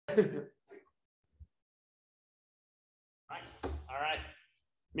All right.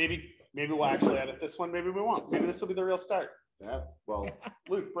 Maybe we'll actually edit this one. Maybe we won't. Maybe this will be the real start. Yeah. Well,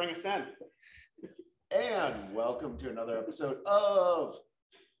 Luke, bring us in. and welcome to another episode of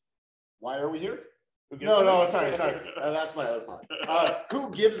Why Are We Here? No, sorry. That's my other part.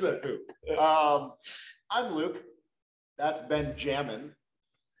 Who gives a who? I'm Luke. That's Benjamin.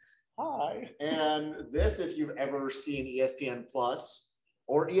 Hi. And this, if you've ever seen ESPN Plus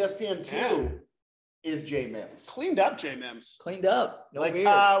or ESPN2, is J Mims. Cleaned up, J Mims. Cleaned up. No Like, beard.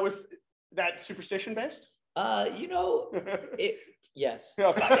 Was that superstition based? Yes.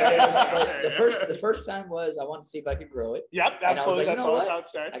 Okay. The first time was I wanted to see if I could grow it. Yep, absolutely. Like, That's always how it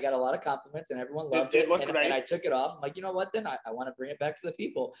starts. I got a lot of compliments and everyone loved did it. look And great. I took it off. I'm like, you know what? Then I want to bring it back to the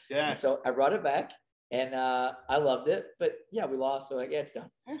people. Yeah. And so I brought it back, and I loved it. But yeah, we lost, so it's done.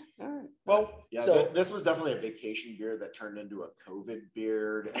 All right. Well, Yeah, So- this was definitely a vacation beard that turned into a COVID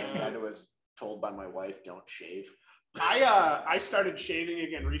beard, and I was told by my wife, "Don't shave." I started shaving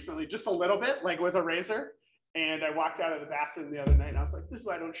again recently, just a little bit, like with a razor. And I walked out of the bathroom the other night and I was like, this is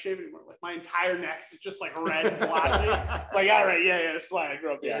why I don't shave anymore. Like my entire neck is just like red and blotchy. Like, all right, yeah, that's why I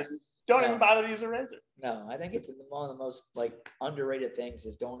grew up here. Don't even bother to use a razor. No, I think it's one of the most like underrated things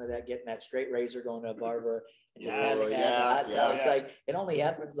is going to that, getting that straight razor, going to a barber, and just Yes. having that hot towel. It's Yeah. like it only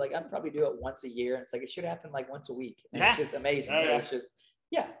happens like I'd probably do it once a year, and it's like it should happen like once a week. And Yeah. It's just amazing. Yeah. It's just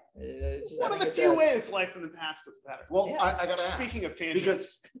It's just, One of the few ways life in the past was better. Well, Yeah. I got to ask. Speaking of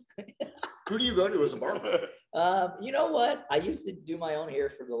tangents, Because who do you go to as a barber? You know what? I used to do my own hair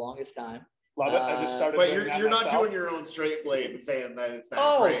for the longest time. love it. I just started. But doing that you're not myself. doing your own straight blade and saying that it's not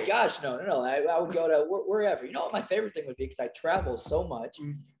Oh great. gosh, no. I would go to wherever. You know what my favorite thing would be, because I travel so much.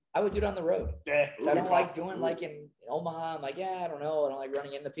 I would do it on the road. Yeah. 'Cause I don't like doing like in Omaha. I'm like, I don't know. I don't like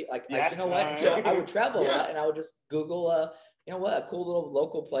running into people. Like Yeah. you know what? So I would travel a Yeah. lot, and I would just Google, you know what, a cool little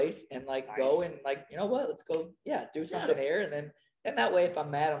local place, and like go Nice. and like, you know what, let's go, do something here, and that way, if I'm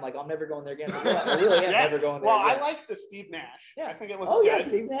mad, I'm like, I'm never going there again. So I really am never going there. Well, I again. like the Steve Nash. Yeah. I think it looks Oh good. yeah,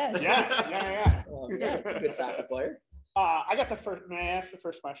 Steve Nash. Yeah. Yeah, it's a good soccer player. I got the first. May I ask the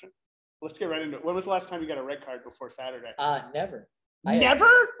first question? Let's get right into it. When was the last time you got a red card before Saturday? Never. Never.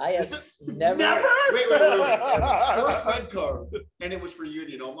 I Is have it- never. Wait. First red card, and it was for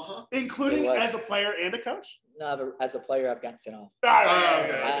Union Omaha. Including It was. as a player and a coach. No, as a player, I've gotten sent off. All right,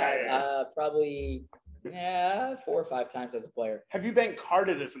 okay. Probably 4 or 5 times as a player. Have you been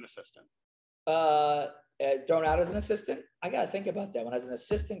carded as an assistant? Thrown out as an assistant. I got to think about that. When I was an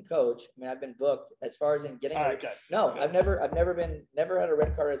assistant coach, I mean, I've been booked as far as in getting. All right, good. No, Good. I've never had a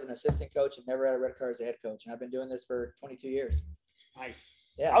red card as an assistant coach, and never had a red card as a head coach. And I've been doing this for 22 years. Nice.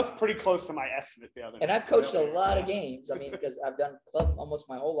 Yeah. I was pretty close to my estimate the other And night. I've coached a Really. lot of games. I mean, because I've done club almost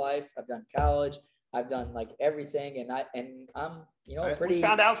my whole life. I've done college. I've done like everything, and I'm pretty. We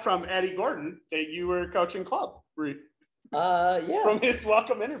found out from Eddie Gordon that you were coaching club. Yeah. From his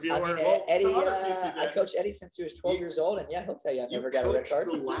welcome interview. I or mean, some Eddie, other piece he I did. coached Eddie since he was 12 years old, and yeah, he'll tell you I've You never got a red coached card.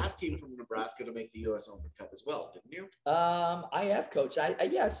 the last team from Nebraska to make the U.S. Open Cup as well, didn't you? I have coached.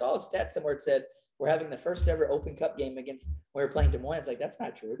 I saw a stat somewhere that said we're having the first ever Open Cup game against. We were playing Des Moines. It's like that's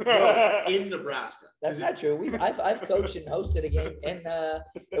not true. No, in Nebraska. That's not true. I've coached and hosted a game, and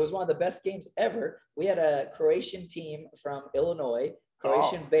it was one of the best games ever. We had a Croatian team from Illinois,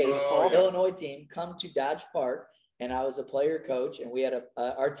 Croatian-based Oh. Illinois team, come to Dodge Park, and I was a player coach, and we had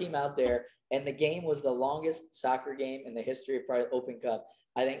our team out there, and the game was the longest soccer game in the history of probably Open Cup.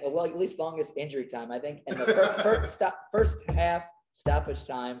 I think, well, at least longest injury time. I think, and the first half stoppage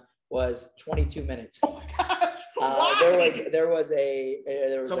time was 22 minutes. Oh my gosh. Why? There was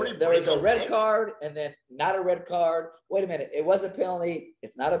a red card, and then not a red card. Wait a minute, it was a penalty.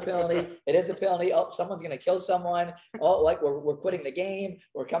 It's not a penalty. It is a penalty. Oh, someone's gonna kill someone. Oh, like we're quitting the game.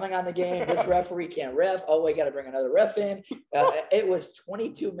 We're coming on the game. This referee can't ref. Oh, we got to bring another ref in. It was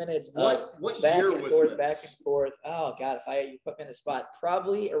 22 minutes of What back year and was forth, this? back and forth. Oh God, you put me in the spot,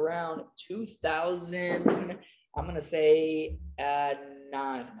 probably around 2000. I'm gonna say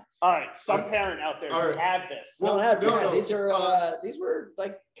 9. All right, some parent out there All who right. have this. Well, no. These were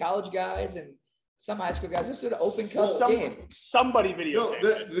like college guys and some high school guys. This is an Open Cup game. Somebody No,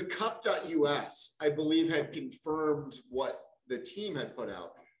 videotaped. the cup.us, I believe, had confirmed what the team had put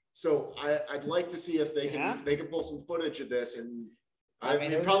out. So I'd like to see if they can pull some footage of this. And I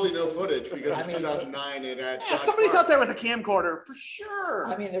mean, probably no footage because it's 2009 and at Yeah, somebody's out there with a camcorder for sure.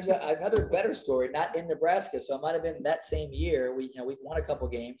 I mean, there's another better story, not in Nebraska. So it might have been that same year. We've won a couple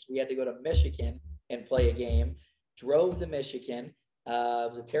games. We had to go to Michigan and play a game. Drove to Michigan. It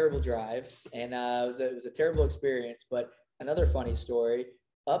was a terrible drive, and it was a terrible experience. But another funny story: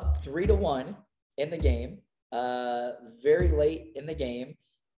 up 3-1 in the game, very late in the game,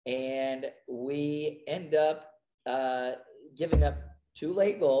 and we end up giving up 2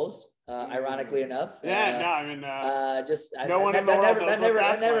 late goals. Ironically enough, I mean, no one in the world knows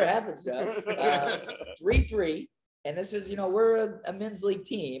that never happens to us. 3-3, and this is, we're a men's league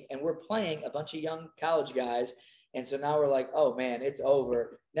team, and we're playing a bunch of young college guys, and so now we're like, oh man, it's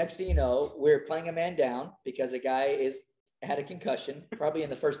over. Next thing you know, we're playing a man down because a guy had a concussion, probably in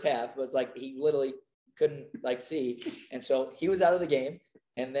the first half, but it's like he literally couldn't see, and so he was out of the game.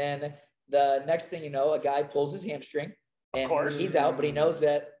 And then the next thing you know, a guy pulls his hamstring. And he's out, but he knows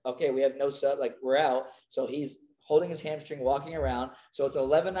that, okay, we have no sub, we're out. So he's holding his hamstring, walking around. So it's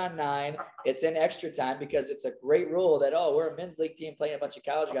 11-on-9. It's in extra time because it's a great rule that, we're a men's league team playing a bunch of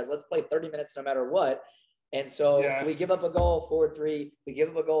college guys. Let's play 30 minutes no matter what. And so we give up a goal 4-3. We give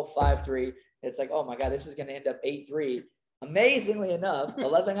up a goal 5-3. It's like, oh my God, this is going to end up 8-3. Amazingly enough,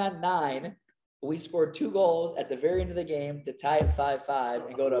 11-on-9, we scored 2 goals at the very end of the game to tie it 5-5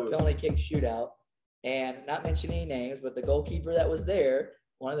 and go to a penalty kick shootout. And not mentioning any names, but the goalkeeper that was there,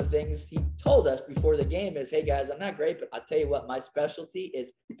 one of the things he told us before the game is, hey guys, I'm not great, but I'll tell you what, my specialty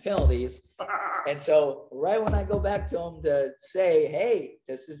is penalties. And so right when I go back to him to say, hey,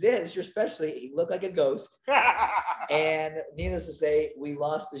 this is it, it's your specialty, he looked like a ghost. And needless to say, we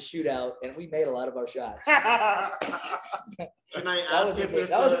lost the shootout and we made a lot of our shots. Can I ask if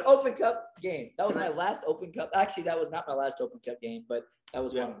this... That was an Open Cup game. That was my last Open Cup. Actually, that was not my last Open Cup game, but that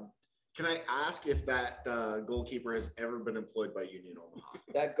was one of them. Can I ask if that goalkeeper has ever been employed by Union Omaha?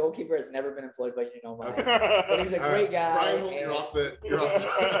 That goalkeeper has never been employed by Union Omaha, but he's a great guy. Brian, you're off the.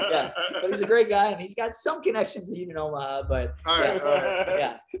 Yeah, but he's a great guy, and he's got some connections to Union Omaha. But all right.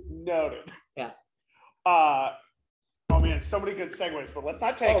 Yeah, noted. Yeah. Oh man, so many good segues, but let's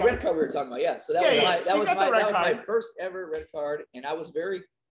not take. Red card we were talking about. Yeah, so that was my first ever red card, and I was very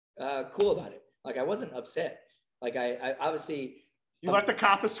cool about it. I wasn't upset. I obviously. You let the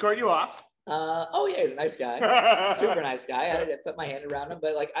cop escort you off? He's a nice guy. Super nice guy. I put my hand around him,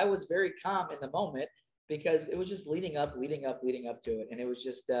 but I was very calm in the moment because it was just leading up to it. And it was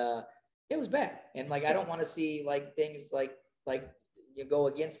just, it was bad. And I don't want to see things like you go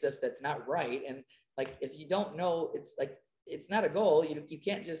against us. That's not right. And if you don't know, it's not a goal. You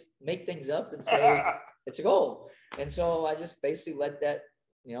can't just make things up and say it's a goal. And so I just basically let that,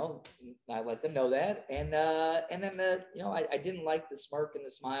 I let them know that. And then I didn't like the smirk and the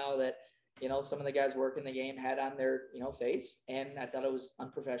smile that, some of the guys working the game had on their, face. And I thought it was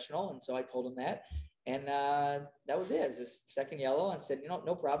unprofessional. And so I told them that. And that was it. It was just second yellow. And said,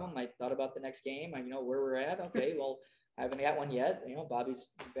 no problem. I thought about the next game. I know where we're at. Okay, well, I haven't got one yet. Bobby's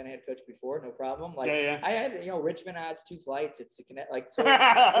been a head coach before, no problem. I had, Richmond odds 2 flights. It's a connect. So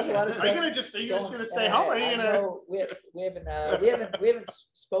there's a lot of stuff. Are you just gonna stay home? Or are you gonna? We haven't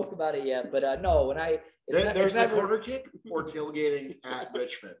spoke about it yet. But no, when there's the corner kick or tailgating at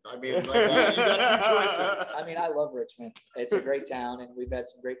Richmond. I mean, you got 2 choices. I mean, I love Richmond. It's a great town, and we've had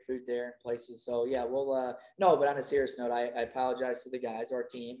some great food there and places. So yeah, we'll no. But on a serious note, I apologize to the guys, our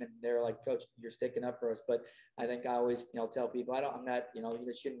team, and they're like, Coach, you're sticking up for us. But I think I always tell people I'm not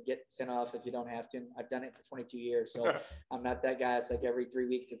you shouldn't get sent off if you don't have to. And I've done it for 22 years, so I'm not that guy. It's every 3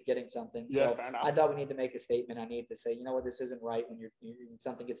 weeks it's getting something. So I thought we need to make a statement. I need to say, what, this isn't right when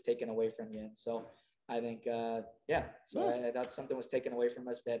something gets taken away from you. And so I think, I thought something was taken away from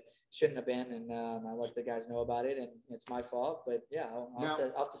us that shouldn't have been. And I let the guys know about it, and it's my fault. But yeah,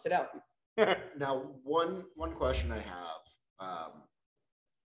 I'll have to sit out. Now, one question I have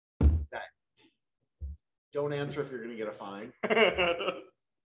that don't answer if you're going to get a fine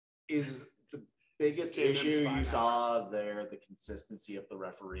is the biggest issue you saw there the consistency of the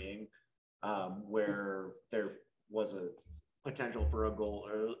refereeing, where there was a potential for a goal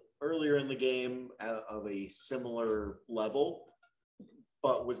earlier in the game of a similar level,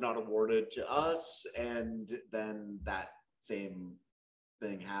 but was not awarded to us, and then that same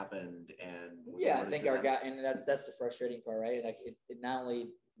thing happened and I think our guy, and that's the frustrating part, right? It not only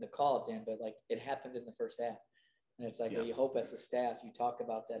the call at the end, but it happened in the first half. And it's well, you hope as a staff, you talk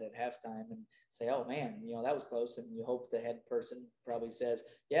about that at halftime and say, oh man, that was close. And you hope the head person probably says,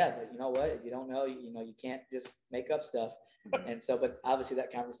 yeah, but you know what, if you don't know, you can't just make up stuff. And so, but obviously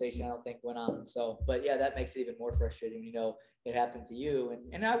that conversation I don't think went on. So, but yeah, that makes it even more frustrating. It happened to you,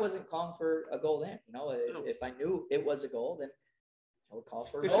 and I wasn't calling for a goal then. If I knew it was a goal, then I would call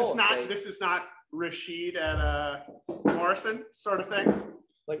for a goal. This is not Rashid at Morrison sort of thing.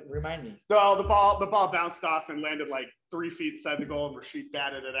 Remind me. The ball bounced off and landed 3 feet inside the goal, and Rashid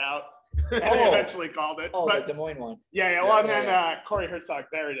batted it out. And they eventually called it. Oh, the Des Moines one. Yeah. Well, and then Corey Herzog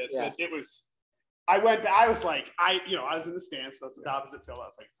buried it. Yeah. I was in the stands, so it's the opposite field. I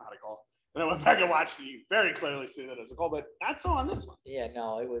was like, it's not a goal. And I went back and watched it. You very clearly see that it was a goal, but not so on this one. Yeah,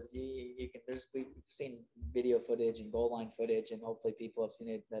 no, it was, you can, we've seen video footage and goal line footage, and hopefully people have seen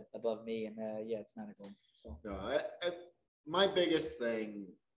it that above me, and yeah, it's not a goal. So no, my biggest thing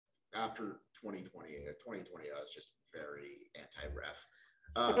after 2020 I was just very anti-ref.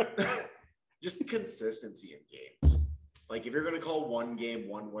 Just the consistency in games. Like if you're going to call one game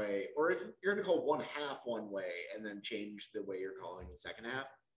one way, or if you're going to call one half one way and then change the way you're calling the second half,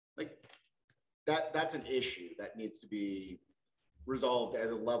 like that's an issue that needs to be resolved at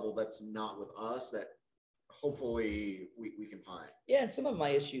a level that's not with us, that hopefully we can find. Yeah, and some of my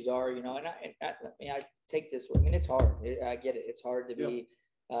issues are, and I take this. I mean, it's hard. I get it. It's hard to be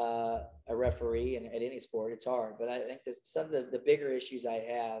a referee, and at any sport, it's hard. But I think some of the bigger issues I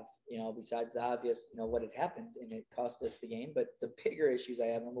have, besides the obvious, what had happened and it cost us the game. But the bigger issues I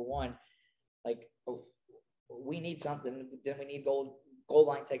have, number one, like we need something. Then we need goal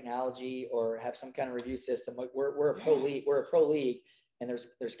line technology, or have some kind of review system. Like we're a pro league. We're a pro league, and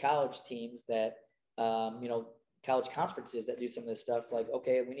there's college teams that college conferences that do some of this stuff. Like,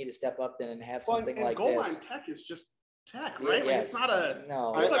 okay, we need to step up then and have something like goal this. Line tech is just tech, right? Yeah, like it's not a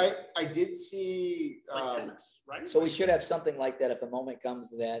no. I did see like tennis, right? So we should have something like that if a moment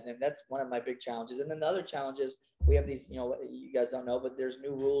comes to that, and that's one of my big challenges. And then the other challenges, we have these, you guys don't know, but there's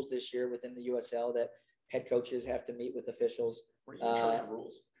new rules this year within the USL that head coaches have to meet with officials. Were you in charge of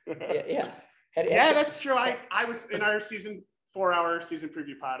rules? Yeah. That's true. I was in our 4-hour season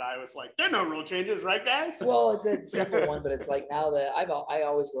preview pod. I was like, there are no rule changes, right, guys? Well, it's a simple one, but it's like now that I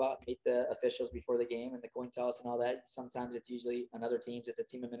always go out and meet the officials before the game and the coin toss and all that. Sometimes it's usually on other teams, it's a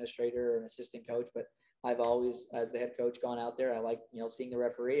team administrator or an assistant coach, but I've always, as the head coach, gone out there. I like, seeing the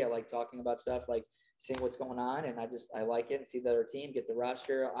referee. I like talking about stuff, like seeing what's going on, and I like it, and see the other team get the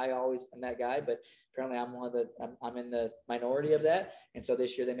roster. I always am that guy, but apparently I'm in the minority of that. And so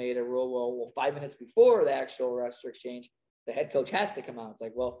this year they made a rule. Well, 5 minutes before the actual roster exchange, the head coach has to come out. It's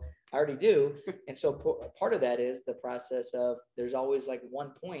like, well, I already do. And so part of that is the process of, there's always like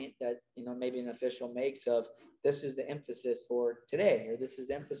one point that, maybe an official makes of, this is the emphasis for today, or this is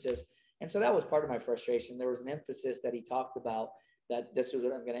the emphasis. And so that was part of my frustration. There was an emphasis that he talked about, that this was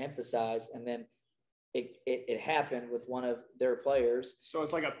what I'm going to emphasize. And then it happened with one of their players. So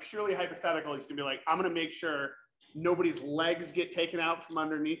it's like a purely hypothetical. He's going to be like, I'm going to make sure nobody's legs get taken out from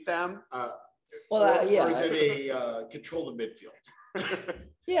underneath them. Or is it a control the midfield?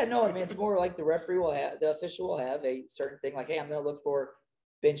 Yeah, no, I mean, it's more like the official will have a certain thing, like, hey, I'm going to look for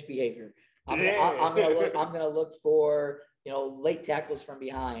bench behavior. I'm going to look for, late tackles from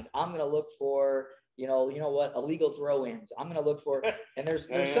behind. I'm going to look for, illegal throw-ins. I'm going to look for, and there's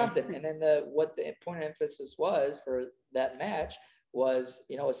something. And then what the point of emphasis was for that match was,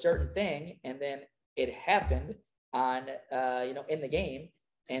 a certain thing. And then it happened on, in the game.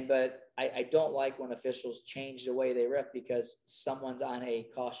 But I don't like when officials change the way they ref because someone's on a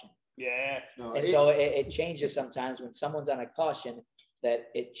caution. Yeah. No, so it changes sometimes when someone's on a caution, that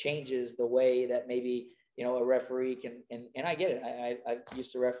it changes the way that maybe, a referee can, and I get it. I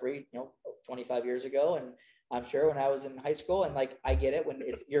used to referee, 25 years ago. And I'm sure when I was in high school, and like, I get it when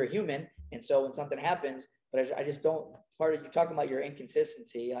you're a human. And so when something happens, but I just don't, you're talking about your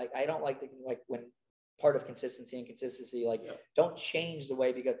inconsistency. Like, I don't like when part of consistency and consistency, don't change the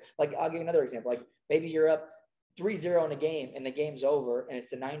way, because like, I'll give you another example. Like maybe you're up 3-0 in a game and the game's over and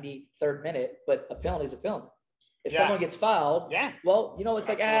it's the 93rd minute, but a penalty is a penalty. If someone gets fouled, well, it's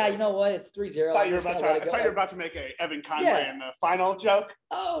like, you know what? It's 3-0. I thought you were about to make a Evan Conway in the final joke.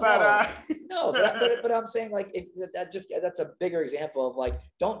 Oh, but, no, but I'm saying like, that's a bigger example of like,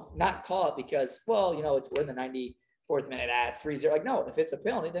 don't not call it because, well, we're in the 94th minute. It's 3-0. Like, no, if it's a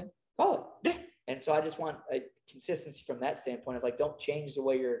penalty, then call it. Yeah. And so I just want a consistency from that standpoint of like, don't change the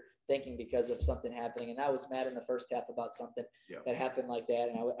way you're thinking because of something happening. And I was mad in the first half about something that happened like that.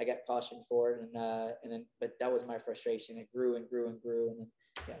 And I got cautioned for it. And then, but that was my frustration. It grew and grew and grew. And then,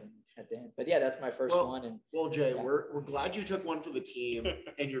 at the end. But yeah, that's my first one. And Jay, we're glad you took one for the team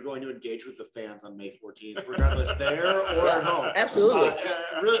and you're going to engage with the fans on May 14th, regardless there or at home. Absolutely.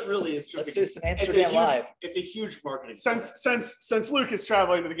 Really, it's just let's do some Amsterdam Live. It's a huge marketing. Since Luke is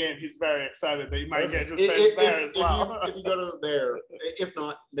traveling to the game, he's very excited that you might engage with fans there as well. If you go to there, if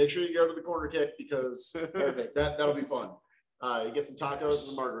not, make sure you go to the corner kick because that'll be fun. You get some tacos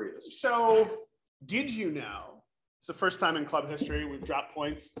and margaritas. So, did you know? It's the first time in club history we've dropped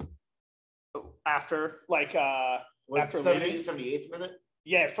points after after 78th minute.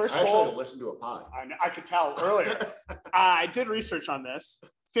 Yeah, first I goal. Actually listened to a pod. I could tell earlier. I did research on this.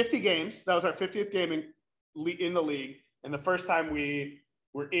 50 games. That was our 50th game in the league, and the first time we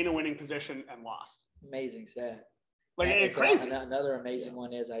were in a winning position and lost. Amazing stat. Like it's crazy. Another amazing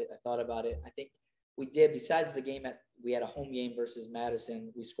one is I thought about it. I think we did, besides the game we had a home game versus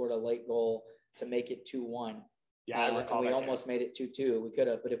Madison. We scored a late goal to make it 2-1. Yeah, I recall. And we almost made it 2-2. We could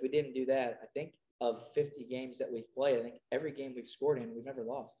have, but if we didn't do that, I think of 50 games that we've played, I think every game we've scored in, we've never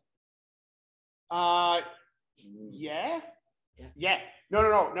lost. Yeah.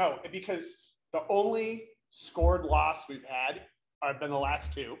 No. Because the only scored loss we've had have been the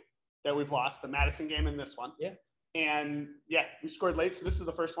last two that we've lost, the Madison game and this one. Yeah. And we scored late. So this is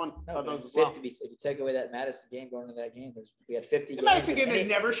the first one of those as 50, well. If you take away that Madison game going into that game, we had 50 the Madison game that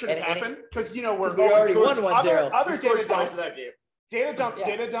never should have happened because, we're already won 1-0. Other data dumps that game.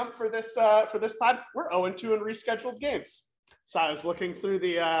 Data dump for this pod. We're 0-2 in rescheduled games. So I was looking through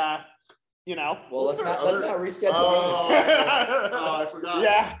the, Well, let's not reschedule. I forgot.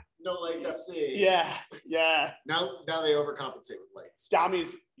 Yeah. No Lights FC. Yeah. Now they overcompensate with Lights.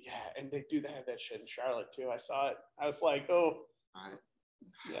 Dommies. Yeah, and they do have that shit in Charlotte too. I saw it. I was like, oh.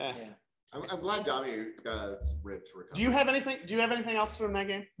 Yeah. I'm glad Dommy got ribbed to recover. Do you have anything else from that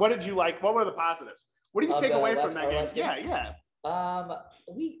game? What did you like? What were the positives? What did you take away from that game? Yeah.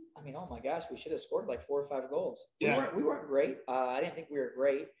 Oh my gosh, we should have scored like 4 or 5 goals. We weren't great. I didn't think we were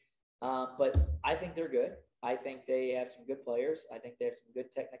great. But I think they're good. I think they have some good players. I think they have some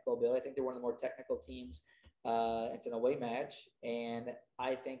good technical ability. I think they're one of the more technical teams. It's an away match. And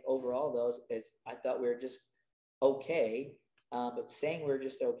I think overall I thought we were just okay. But saying we were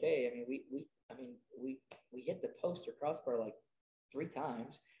just okay, we hit the post or crossbar like 3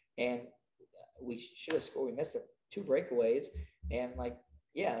 times and we should have scored. We missed 2 breakaways. And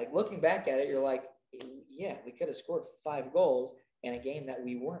looking back at it, you're like, yeah, we could have scored 5 goals in a game that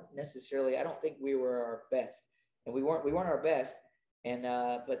we weren't necessarily. I don't think we were our best, and we weren't our best. And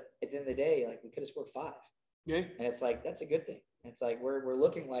but at the end of the day, we could have scored 5. Yeah, and it's that's a good thing. It's we're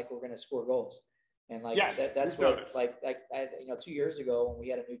looking like we're going to score goals, and that's what 2 years ago when we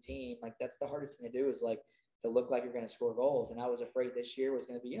had a new team, that's the hardest thing to do is to look like you're going to score goals. And I was afraid this year was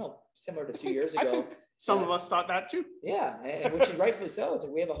going to be similar to 2 years ago. I think some of us thought that too. Yeah, and which is rightfully so. It's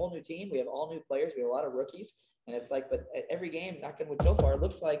we have a whole new team. We have all new players. We have a lot of rookies. And it's but every game, knocking wood so far, it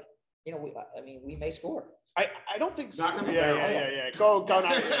looks like, we may score. I don't think so. Yeah. Go now.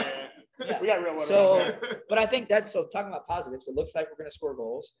 Yeah. We got real water. So, but I think talking about positives, it looks like we're going to score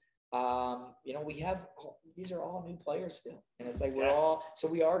goals. We have, these are all new players still. And it's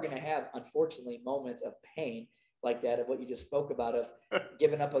we are going to have, unfortunately, moments of pain like that, of what you just spoke about, of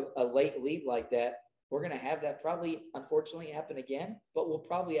giving up a late lead like that. We're going to have that probably, unfortunately, happen again, but we'll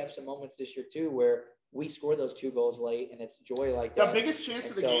probably have some moments this year too, where we score those 2 goals late and it's joy like that. The biggest chance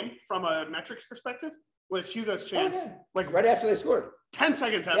of the game from a metrics perspective was Hugo's chance. Right after they scored. 10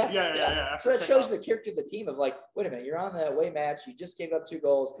 seconds after. Yeah. So it shows the character of the team of wait a minute, you're on the away match. You just gave up 2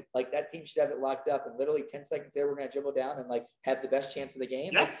 goals. That team should have it locked up. And literally 10 seconds there, we're going to dribble down and have the best chance of the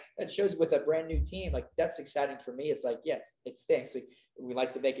game. Yeah. That shows with a brand new team. That's exciting for me. It's yes, it stinks. We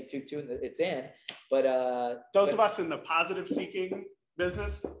like to make it 2-2 and it's in. But those of us in the positive seeking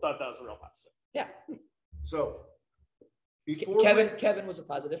business thought that was a real positive. Yeah. So before Kevin was a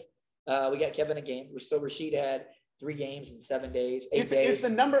positive. We got Kevin a game. So Rashid had 3 games in 7 days, 8 days. Is the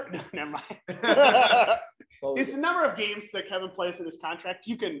number? No, never mind. Is the number of games that Kevin plays in his contract?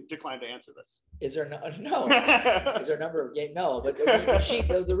 You can decline to answer this. Is there no? Is there a number of games? No, but Rashid.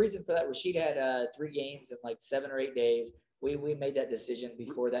 The reason for that, Rashid had 3 games in 7 or 8 days. We made that decision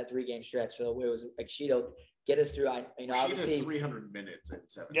before that 3-game stretch. So it was Sheeto get us through. Obviously 300 minutes in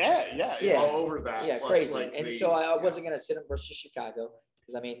 7 days. Yeah. All over that. Yeah, crazy. And so I wasn't going to sit him versus Chicago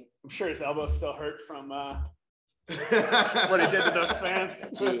because I'm sure his elbow still hurt from what he did to those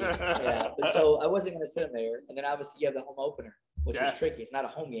fans. Jeez, yeah. But so I wasn't going to sit him there. And then obviously you have the home opener, which was tricky. It's not a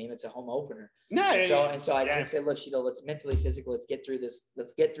home game; it's a home opener. So I did say, look, Sheeto, let's mentally, physical. Let's get through this.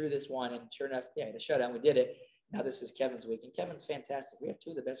 Let's get through this one. And sure enough, the shutout, we did it. Now this is Kevin's week, and Kevin's fantastic. We have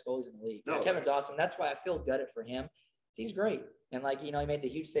 2 of the best goalies in the league. Kevin's awesome. That's why I feel gutted for him. He's great. And he made the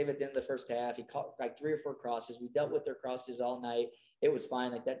huge save at the end of the first half. He caught 3 or 4 crosses. We dealt with their crosses all night. It was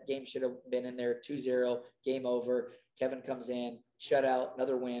fine. That game should have been in there 2-0, game over. Kevin comes in, shutout,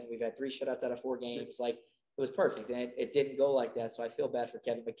 another win. We've had 3 shutouts out of 4 games. It was perfect. And it didn't go like that. So I feel bad for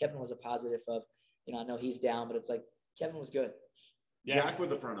Kevin, but Kevin was a positive of, I know he's down, but it's Kevin was good. Yeah. Jack with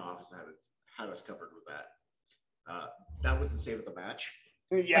the front office had us covered with that. That was the save of the match.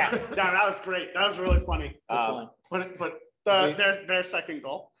 Yeah, that was great. That was really funny. But their second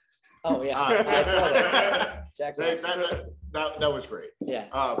goal. Oh yeah, I saw that. Jack's that was great. Yeah,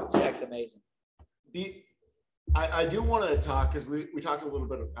 Jack's amazing. I do want to talk because we talked a little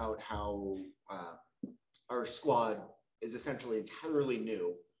bit about how our squad is essentially entirely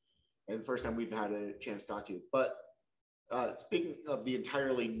new, and the first time we've had a chance to talk to you. But speaking of the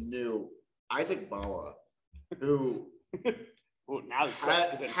entirely new, Isaac Bawa, who now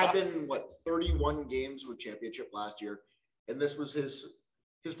had been 31 games with championship last year, and this was his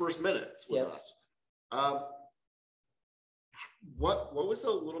first minutes with us. What was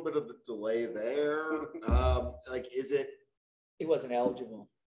a little bit of the delay there? Is it? He wasn't eligible.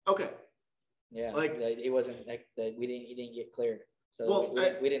 Okay. Yeah, he wasn't. He didn't get cleared. So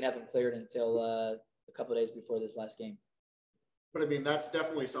we didn't have him cleared until a couple of days before this last game. But I mean, that's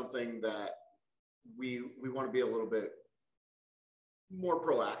definitely something that we want to be a little bit more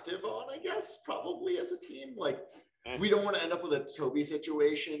proactive on, I guess, probably as a team. We don't want to end up with a Toby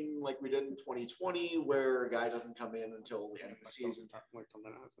situation like we did in 2020, where a guy doesn't come in until the end of the season.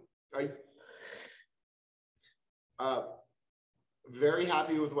 Very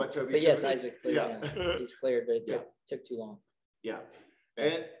happy with what Toby. But yes, Isaac cleared. Yeah. He's cleared, but it took too long. Yeah,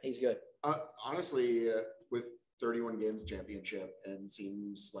 and he's good. Honestly, with 31 games championship, and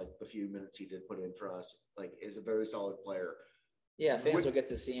seems like the few minutes he did put in for us, is a very solid player. Yeah, fans will get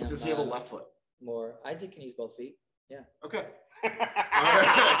to see him. Does he have a left foot? More. Isaac can use both feet. Yeah. Okay.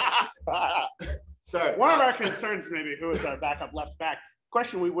 Sorry. One of our concerns, maybe, who is our backup left back?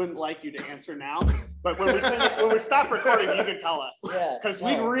 Question we wouldn't like you to answer now, but when we stop recording, you can tell us. Yeah. Because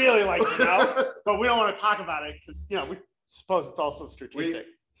we'd really like to know, but we don't want to talk about it because we suppose it's also strategic.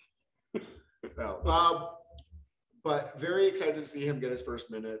 But very excited to see him get his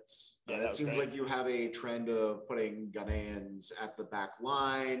first minutes. It seems great. like you have a trend of putting Ghanaians at the back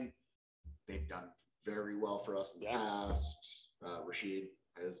line. They've done very well for us in the past. Rashid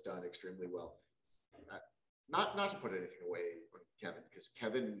has done extremely well. Not to put anything away on Kevin, because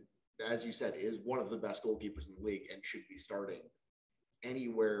Kevin, as you said, is one of the best goalkeepers in the league and should be starting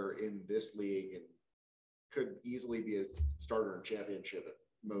anywhere in this league and could easily be a starter in championship at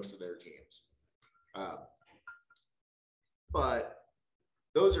most of their teams. But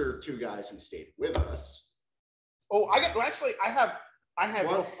those are two guys who stayed with us. Oh, I have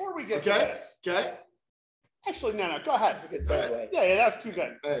before we get to this. Okay. Actually, no, go ahead. That's a good segue. Yeah, that's too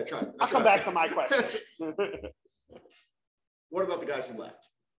good. I'll come back to my question. What about the guys who left?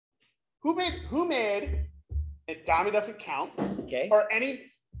 Who made it? Dami doesn't count. Okay. Or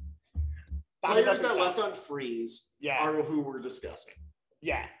any players that left on freeze Yeah. are who we're discussing.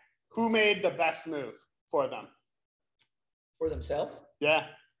 Yeah. Who made the best move for them? For themselves? Yeah.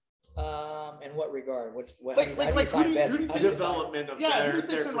 In what regard? Who development of their who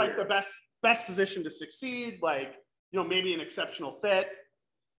thinks in like the best position to succeed? Like, maybe an exceptional fit.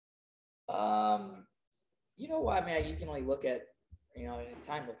 You can only look at,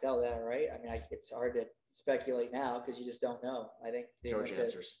 time will tell that, right? It's hard to speculate now because you just don't know. I think they Coach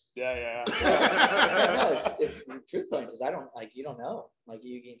answers. Yeah. It's truthful answers. You don't know.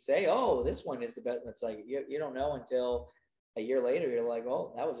 You can say, oh, this one is the best. It's you don't know until a year later. You're like,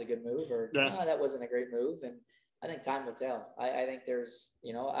 oh, that was a good move, or that wasn't a great move. And I think time will tell. I think there's,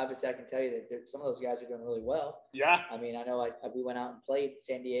 obviously I can tell you that some of those guys are doing really well. Yeah. I know we went out and played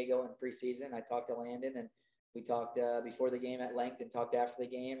San Diego in preseason. I talked to Landon, and we talked before the game at length and talked after the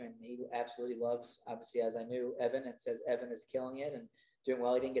game, and he absolutely loves, obviously, as I knew, Evan, and says Evan is killing it and doing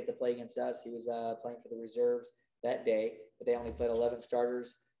well. He didn't get to play against us. He was playing for the reserves that day, but they only played 11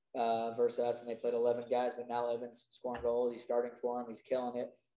 starters versus us, and they played 11 guys, but now Evan's scoring goals. He's starting for him. He's killing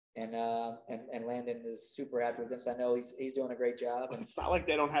it. And Landon is super happy with him. So I know he's doing a great job. And it's not like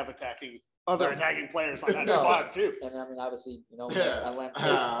they don't have attacking players on that squad too. And obviously,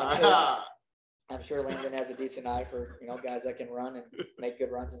 I'm sure Landon has a decent eye for guys that can run and make good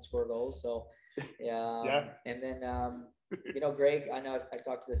runs and score goals. So yeah. And then Greg, I know I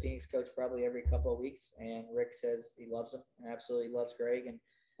talked to the Phoenix coach probably every couple of weeks, and Rick says he loves him and absolutely loves Greg. And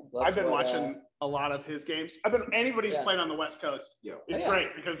I've been watching a lot of his games. Anybody's playing on the West Coast. It's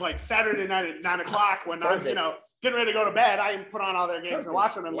great because Saturday night at 9:00 when I'm getting ready to go to bed, I can put on all their games and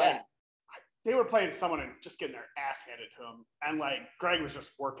watch them. And they were playing someone and just getting their ass handed to them, and Greg was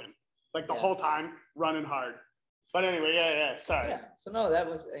just working the whole time, running hard. But anyway, sorry. Yeah. So no, that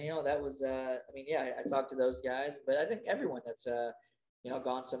was I talked to those guys, but I think everyone that's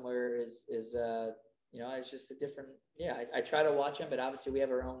gone somewhere is it's just a different. I try to watch them, but obviously we have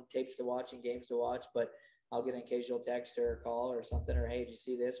our own tapes to watch and games to watch. But I'll get an occasional text or call or something, or hey, did you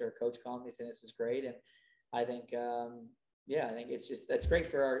see this? Or a coach calling me saying this is great, and I think I think that's great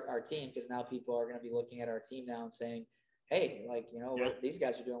for our team, because now people are going to be looking at our team now and saying, hey, these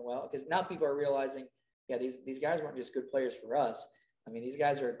guys are doing well, because now people are realizing, these guys weren't just good players for us. These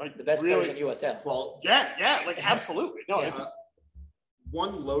guys are the best players in USL. Well, absolutely. No, it's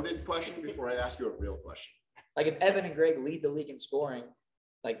one loaded question before I ask you a real question. If Evan and Greg lead the league in scoring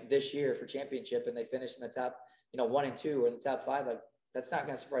this year for championship, and they finish in the top 1 and 2 or in the top 5, like that's not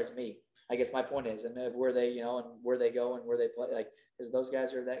going to surprise me. I guess my point is, and where they, and where they go and where they play, like, because those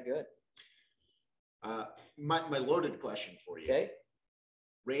guys are that good. My loaded question for you. Okay.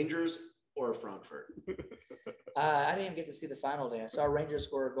 Rangers or Frankfurt? I didn't even get to see the final day. I saw Rangers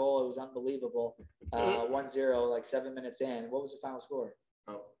score a goal. It was unbelievable. 1-0, like 7 minutes in. What was the final score?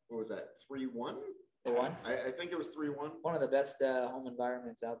 Oh, what was that? 3-1? They won? I think it was 3-1. One of the best home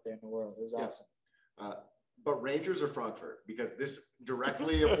environments out there in the world. It was awesome. But Rangers or Frankfurt? Because this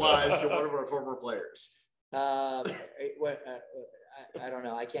directly applies to one of our former players. I don't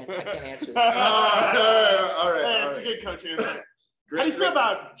know. I can't answer that. All right. That's a good coaching answer. How do you feel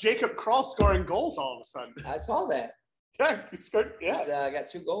about Jacob Krall scoring goals all of a sudden? I saw that. Yeah, he scored. Yeah, he's got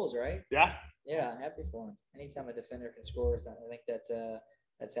 2 goals, right? Yeah. Yeah, happy for him. Anytime a defender can score, I think that's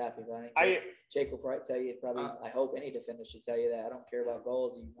happy. But I think Jake will probably tell you. I hope any defender should tell you that. I don't care about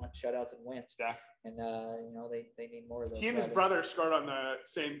goals. You want shutouts and wins. Yeah. And they need more of those. He and his brother scored on the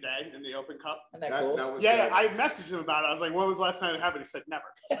same day in the Open Cup. Isn't that cool? That was good. Good. I messaged him about it. I was like, "When was the last time it happened?" He said,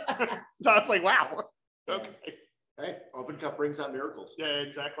 "Never." So I was like, "Wow, okay." Hey, Open Cup brings out miracles. Yeah,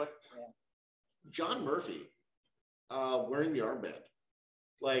 exactly. Yeah. John Murphy, wearing the armband,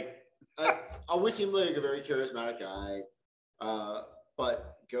 like always seemed like a very charismatic guy,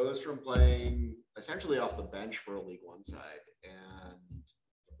 but goes from playing essentially off the bench for a League One side, and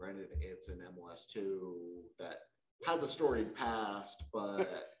granted, it's an MLS2 that has a storied past, but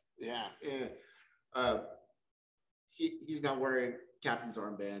he's not wearing captain's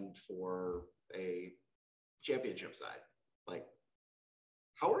armband for a championship side. Like,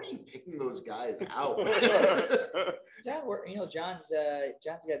 how are you picking those guys out? John's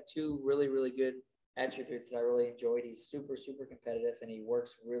got 2 really, really good attributes that I really enjoyed. He's super, super competitive and he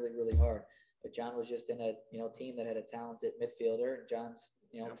works really, really hard. But John was just in a team that had a talented midfielder, and John's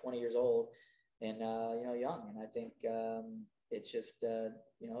 20 years old and young. And I think it's just it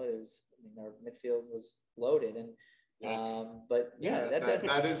was. Our midfield was loaded, and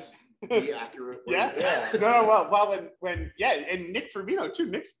that is the accurate word. No, and Nick Firmino too.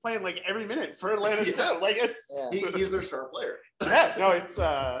 Nick's playing like every minute for Atlanta too. Like he's their star player. Those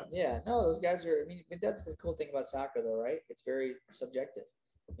guys are. That's the cool thing about soccer, though, right? It's very subjective.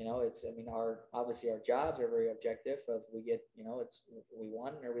 Our jobs are very objective. Of we get, we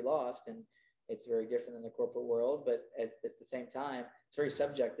won or we lost, and it's very different in the corporate world. But at the same time, it's very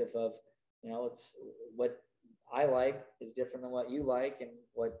subjective. Of it's what I like is different than what you like and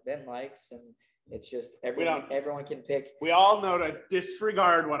what Ben likes, and it's just everyone can pick. We all know to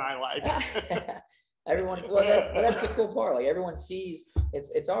disregard what I like. Everyone, that's the cool part. Like, everyone sees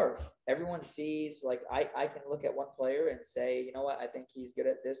it's art. Everyone sees, like, I can look at one player and say, you know what, I think he's good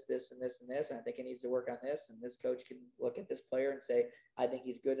at this, this, and this, and this, and I think he needs to work on this. And this coach can look at this player and say, I think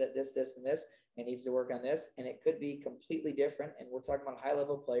he's good at this, this, and this, and needs to work on this. And it could be completely different. And we're talking about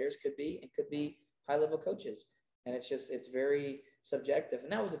high-level players, could be high-level coaches. And it's very subjective.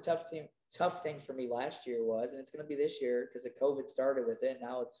 And that was a tough thing for me last year and it's going to be this year because the COVID started with it.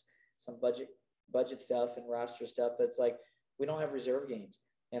 Now it's some budget stuff and roster stuff, but it's like we don't have reserve games,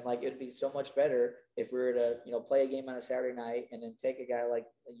 and like it'd be so much better if we were to play a game on a Saturday night and then take a guy like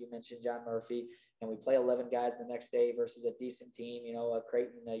you mentioned, John Murphy, and we play 11 guys the next day versus a decent team, a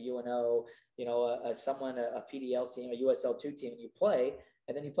Creighton, a UNO, a PDL team, a USL2 team, and you play,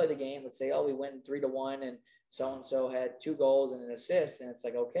 and then you play the game. Let's say, we win 3-1, and so had 2 goals and an assist, and it's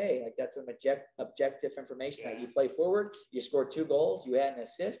like, okay, like that's some objective information that you play forward. You scored 2 goals, you had an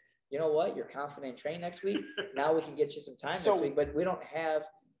assist. You know what? You're confident in training next week. Now we can get you some time next week, but we don't have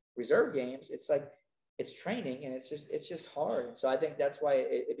reserve games. It's like it's training, and it's just hard. And so I think that's why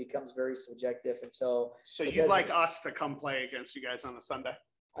it becomes very subjective. And so you'd like us to come play against you guys on a Sunday?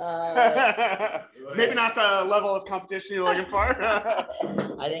 Maybe not the level of competition you're looking for.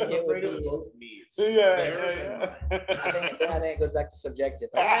 I think it would be both needs. I think it goes back to subjective.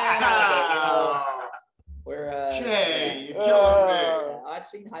 Jay, you're killing me. I've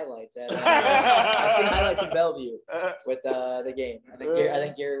seen highlights. I've seen highlights in Bellevue with the game. I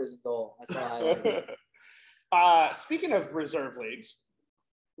think Gary was in goal. I saw highlights. Speaking of reserve leagues,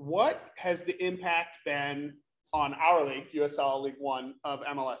 what has the impact been on our league, USL League One, of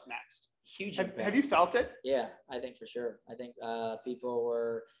MLS Next? Huge. Have you felt it? Yeah, I think for sure. I think people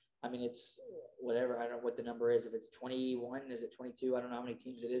were. It's whatever. I don't know what the number is. If it's 21, is it 22? I don't know how many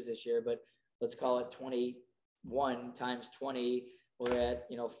teams it is this year, but let's call it 21 times 20. We're at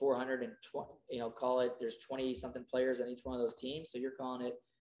 420. Call it. There's 20 something players on each one of those teams. So you're calling it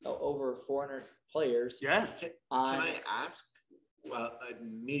over 400 players. Yeah. Can I ask an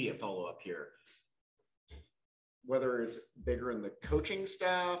immediate follow up here? Whether it's bigger in the coaching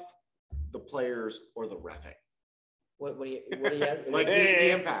staff, the players, or the reffing? What do you ask? Like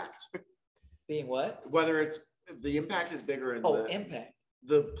the impact. Being what? Whether it's the impact is bigger in impact.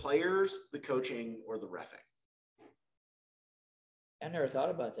 The players, the coaching, or the reffing. I never thought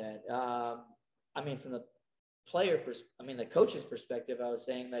about that. I mean, from the the coach's perspective, I was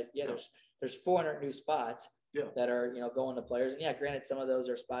saying that there's 400 new spots that are going to players, and granted, some of those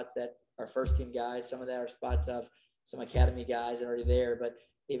are spots that are first team guys, some of that are spots of some academy guys that are already there. But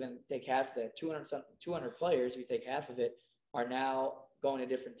even take half of that, 200 players, if you take half of it, are now going to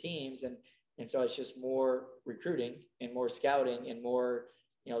different teams, and so it's just more recruiting and more scouting and more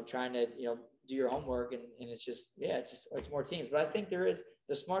trying to do your homework, and it's just it's more teams. But I think there is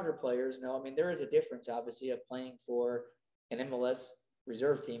the smarter players know. I mean, there is a difference obviously of playing for an MLS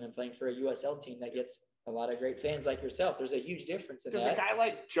reserve team and playing for a USL team that gets a lot of great fans like yourself. There's a huge difference in that. Does a guy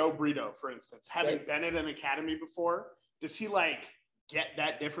like Joe Brito, for instance, having been at an academy before, does he get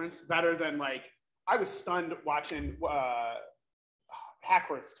that difference better than I was stunned watching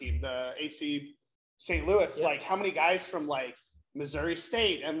Hackworth's team, the AC St. Louis, how many guys from Missouri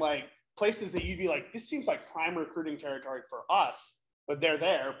State and places that you'd be like, this seems like prime recruiting territory for us, but they're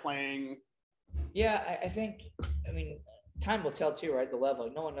there playing. Yeah, I think, time will tell too, right? The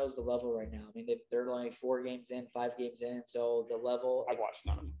level. No one knows the level right now. I mean, they're only 4 games in, 5 games in. So the level. I've watched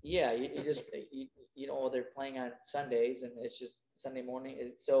none of them. Yeah, they're playing on Sundays and it's just Sunday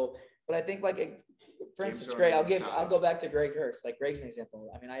morning. So, but I think for instance, Greg, I'll go back to Greg Hurst. Greg's an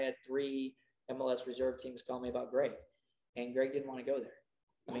example. I mean, I had 3 MLS reserve teams call me about Greg, and Greg didn't want to go there.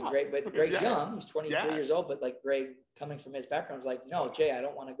 I mean, Greg's young. He's 23 years old, but Greg, coming from his background, is no, Jay, I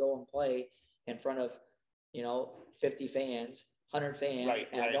don't want to go and play in front of 50 fans, 100 fans,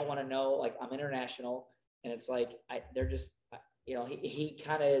 and I don't want to know, I'm international, and it's they're just, he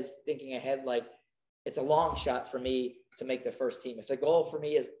kind of is thinking ahead, it's a long shot for me to make the first team. If the goal for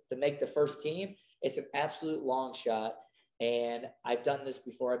me is to make the first team, it's an absolute long shot, and I've done this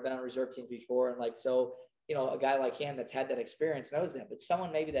before. I've been on reserve teams before, and so, a guy like him that's had that experience knows that, but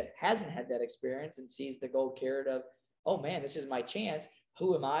someone maybe that hasn't had that experience and sees the gold carrot of, oh man, this is my chance.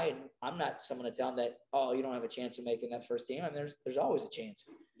 Who am I? And I'm not someone to tell them that, oh, you don't have a chance of making that first team. I mean, there's always a chance.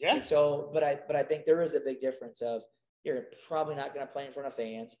 Yeah. And so, but I think there is a big difference of you're probably not going to play in front of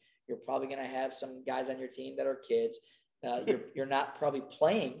fans. You're probably going to have some guys on your team that are kids. You're not probably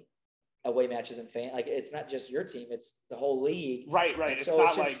playing away matches and fan. It's not just your team, it's the whole league. Right. And it's so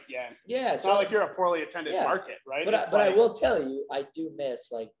not it's not like you're a poorly attended market, right? But I will tell you, I do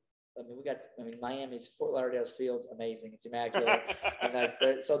miss Miami's Fort Lauderdale's field's amazing. It's immaculate.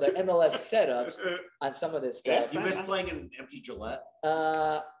 And so the MLS setups on some of this stuff. You miss playing in empty Gillette?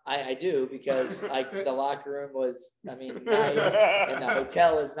 I do, because the locker room was, nice, and the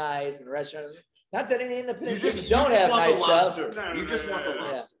hotel is nice, and the restaurant. Not that any independent teams don't have nice stuff. You just want the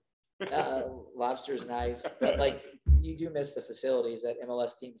lobster. Lobster's nice, but you do miss the facilities that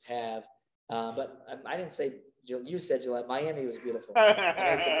MLS teams have. But I didn't say, you said Gillette. Miami was beautiful.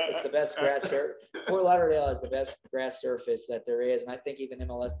 It's the best grass surface. Fort Lauderdale is the best grass surface that there is, and I think even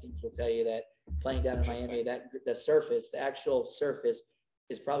MLS teams will tell you that playing down in Miami, that the actual surface,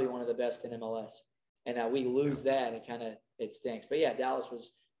 is probably one of the best in MLS. And we lose that, and it stinks. But yeah, Dallas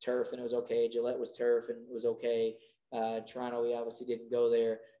was turf and it was okay. Gillette was turf and it was okay. Toronto, we obviously didn't go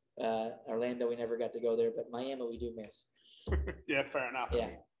there. Orlando, we never got to go there, but Miami we do miss. Yeah, fair enough. Yeah,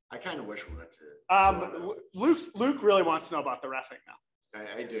 I kind of wish we went to. Luke really wants to know about the reffing now.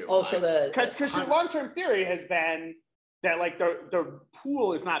 I do. Oh, so because your long-term theory has been that the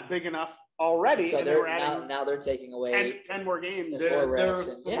pool is not big enough already, so and they're adding now they're taking away 10 more games. There are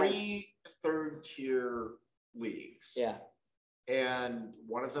 3 third-tier leagues. Yeah. And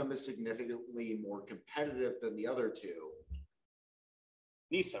one of them is significantly more competitive than the other 2.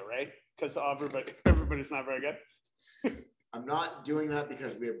 NISA, right? Because everybody's not very good. I'm not doing that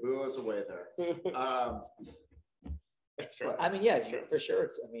because we have Buas away there. That's true. For sure.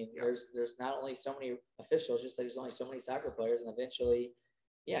 There's not only so many officials, just like there's only so many soccer players, and eventually,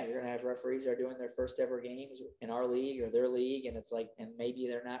 you're gonna have referees that are doing their first ever games in our league or their league, and it's and maybe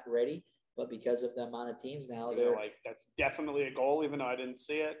they're not ready, but because of the amount of teams now, they're that's definitely a goal, even though I didn't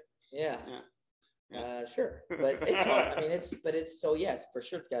see it. Yeah. Sure, but it's hard. It's for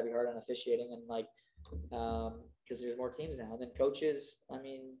sure it's got to be hard on officiating, and because there's more teams now, and then coaches.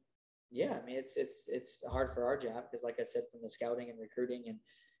 It's hard for our job because, like I said, from the scouting and recruiting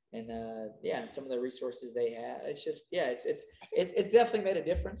and some of the resources they have, it's just it's definitely made a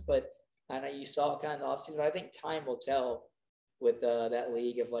difference. But I know you saw it kind of in the offseason, but I think time will tell with that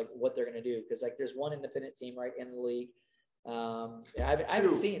league of what they're going to do, because there's one independent team right in the league. I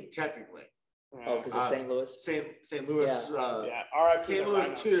haven't seen technically. Oh, because it's St. Louis. St. Louis. RIP St.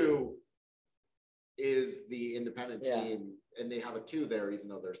 Louis 2 is the independent team, and they have a 2 there, even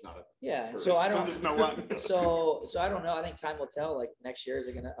though there's not a. Yeah. So I don't. There's no one. So I don't know. I think time will tell. Like next year,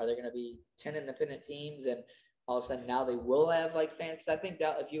 are there gonna be 10 independent teams, and all of a sudden now they will have like fans? Because I think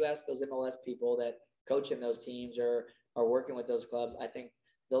that if you ask those MLS people that coach in those teams or are working with those clubs, I think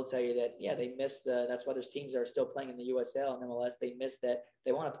they'll tell you that, they miss that's why there's teams that are still playing in the USL and MLS. They miss that.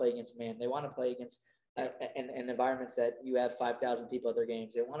 They want to play against man. They want to play against in environments that you have 5,000 people at their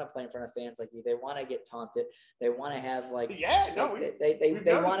games. They want to play in front of fans like you. They want to get taunted. They want to have like,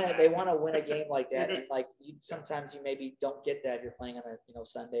 they want to win a game like that. And like sometimes you maybe don't get that if you're playing on a,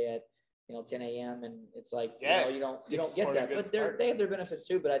 Sunday at, 10 a.m. and it's like, you don't get that, but they have their benefits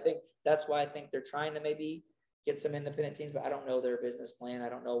too. But I think that's why I think they're trying to maybe get some independent teams, but I don't know their business plan. I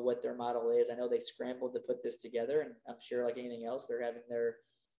don't know what their model is. I know they scrambled to put this together, and I'm sure like anything else, they're having their,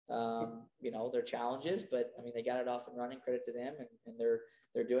 their challenges, but I mean, they got it off and running, credit to them, and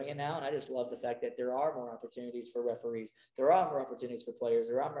they're doing it now. And I just love the fact that there are more opportunities for referees. There are more opportunities for players.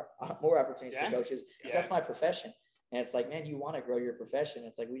 There are more opportunities for coaches, because that's my profession. And it's like, man, you want to grow your profession.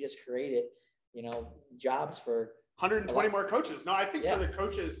 It's like, we just created, jobs for 120 more coaches. No, I think for the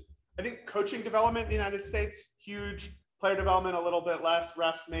coaches, I think coaching development in the United States, huge. Player development, a little bit less.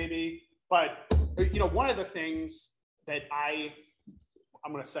 Refs, maybe. But, one of the things that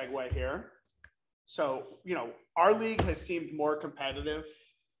I'm going to segue here. So, our league has seemed more competitive,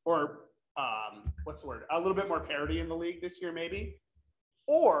 or what's the word? A little bit more parity in the league this year, maybe.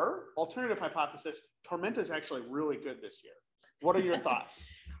 Or alternative hypothesis, Tormenta is actually really good this year. What are your thoughts?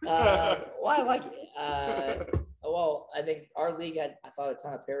 I like it. Well, I think our league had, I thought, a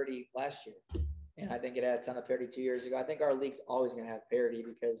ton of parity last year. And I think it had a ton of parity 2 years ago. I think our league's always going to have parity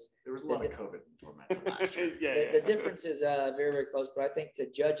because there was a lot of COVID in Tormenta last year. The difference is very, very close. But I think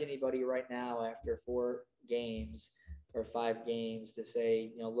to judge anybody right now after 4 games or 5 games to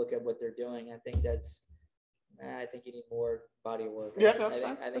say, look at what they're doing, I think I think you need more body of work. Yeah, that's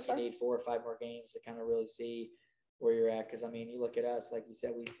fine. I think you need 4 or 5 more games to kind of really see where you're at. Because, I mean, you look at us, like you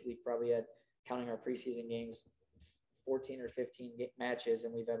said, we've probably had, counting our preseason games, 14 or 15 matches,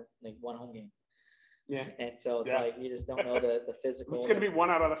 and we've had like 1 home game. Yeah. And so it's like, you just don't know the physical. It's going to be 1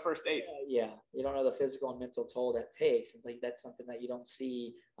 out of the first 8. You don't know the physical and mental toll that takes. It's like, that's something that you don't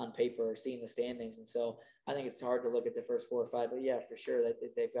see on paper or see in the standings. And so I think it's hard to look at the first 4 or 5, but yeah, for sure that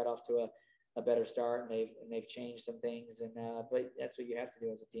they've got off to a better start, and they've changed some things. And, but that's what you have to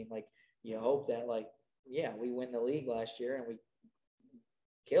do as a team. Like, you hope that we win the league last year and we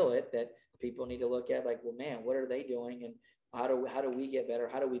kill it, that people need to look at like, well, man, what are they doing? And how do we get better?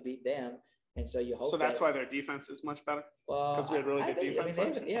 How do we beat them? And so you hope. So that's why their defense is much better. Well, because we had really good defense. I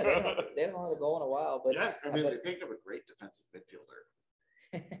mean, they haven't had a goal in a while, but they picked up a great defensive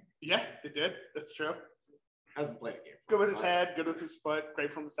midfielder. Yeah, they did. That's true. Hasn't played a game. Good with his head, good with his foot,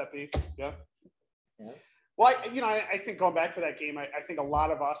 great from the set piece. Yeah. Well, I think going back to that game, I think a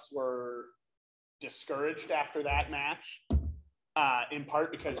lot of us were discouraged after that match, in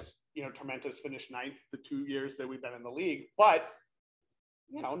part because Tormenta's finished 9th the 2 years that we've been in the league, but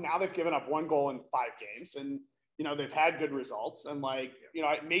now they've given up 1 goal in 5 games, and they've had good results, and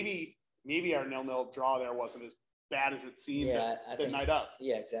maybe our 0-0 draw there wasn't as bad as it seemed the night of.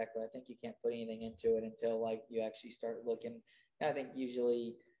 Yeah, exactly. I think you can't put anything into it until you actually start looking. I think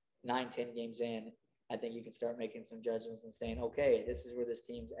usually 9-10 games in, I think you can start making some judgments and saying, okay, this is where this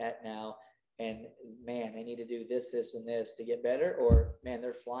team's at now, and man, they need to do this, this, and this to get better, or man,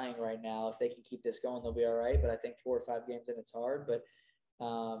 they're flying right now. If they can keep this going, they'll be all right. But I think 4 or 5 games in, it's hard. But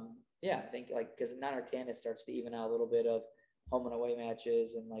I think because 9 or 10, it starts to even out a little bit of home and away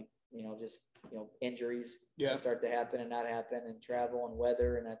matches, and injuries start to happen and not happen, and travel and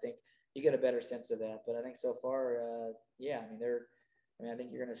weather. And I think you get a better sense of that. But I think so far, I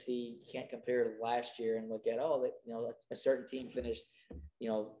think you're going to see, you can't compare to last year and look at, a certain team finished,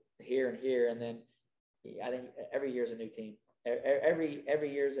 here and here. And then I think every year is a new team. Every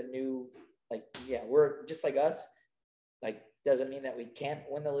year is a new, we're just like us. Doesn't mean that we can't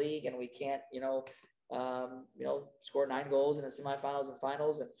win the league and we can't, score 9 goals in the semifinals and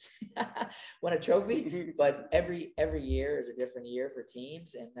finals and win a trophy. But every year is a different year for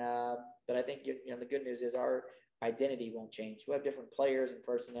teams. And but I think the good news is our identity won't change. We'll have different players and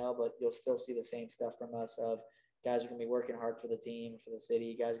personnel, but you'll still see the same stuff from us. Of guys are going to be working hard for the team, for the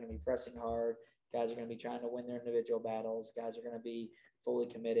city. Guys are going to be pressing hard. Guys are going to be trying to win their individual battles. Guys are going to be fully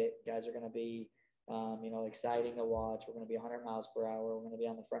committed. Guys are going to be exciting to watch. We're going to be 100 miles per hour. We're going to be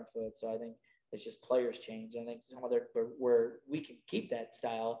on the front foot. So I think it's just players change. And I think some other where we can keep that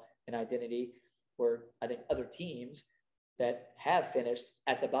style and identity, where I think other teams that have finished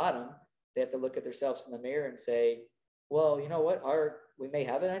at the bottom, they have to look at themselves in the mirror and say, well, you know what? We may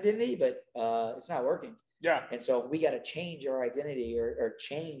have an identity, but it's not working. Yeah. And so we got to change our identity or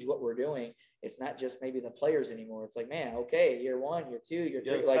change what we're doing. It's not just maybe the players anymore. It's like, man, okay, year 1, year 2, year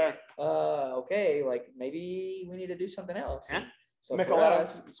 3, like, okay, like maybe we need to do something else. Yeah. So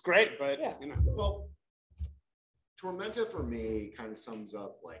it's great, but yeah. you know. Well, Tormenta for me kind of sums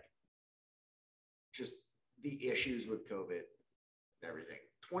up like just the issues with COVID and everything.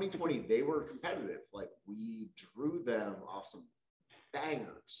 2020, they were competitive. Like we drew them off some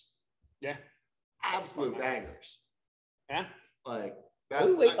bangers. Yeah. Absolute bangers. Yeah. Like are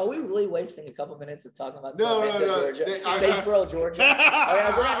we really wasting a couple minutes of talking about Georgia? Statesboro, Georgia.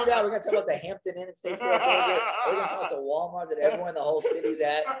 We're gonna do that. We're gonna talk about the Hampton Inn in Statesboro, Georgia. We're gonna talk about the Walmart that everyone in the whole city's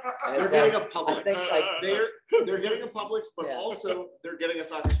at. They're getting a Publix. They're getting a Publix, but also they're getting a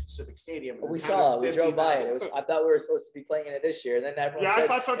soccer-specific stadium. We saw it. We drove by it. I thought we were supposed to be playing in it this year, and then everyone says I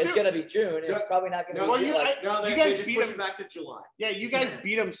thought so too. It's gonna be June. And it's probably not gonna be June. You guys just pushed it back to July. Yeah, you guys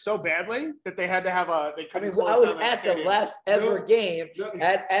beat them so badly that they had to have a. They couldn't. I was at the last ever game.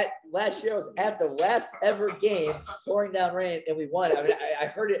 At last year, I was at the last ever game, pouring down rain, and we won. I mean, I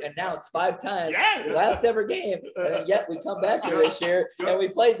heard it announced 5 times. Yeah. Last ever game, and yet we come back here this year and we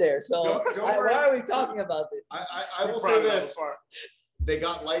played there. So why are we talking about this? I will say this: they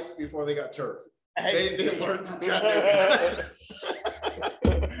got lights before they got turf. They learned from Chattanooga.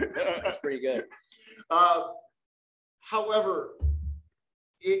 That's pretty good. However,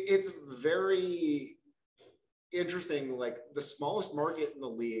 it's very interesting. Like the smallest market in the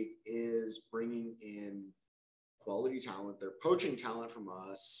league is bringing in quality talent. They're poaching talent from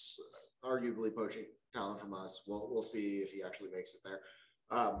us, arguably poaching talent from us. We'll see if he actually makes it there.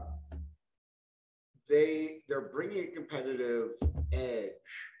 They're bringing a competitive edge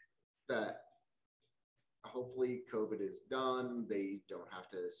that hopefully COVID is done. They don't have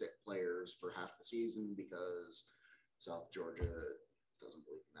to sit players for half the season because South Georgia doesn't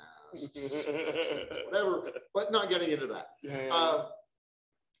believe in masks, whatever, but not getting into that.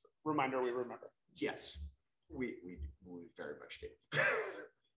 Reminder, we remember. Yes, we very much do.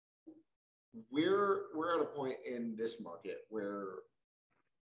 We're at a point in this market where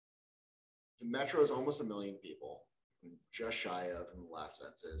the metro is almost 1 million people, just shy of in the last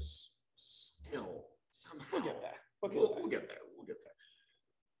census. Still, somehow we'll get there. We'll get there.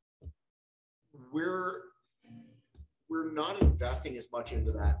 We're not investing as much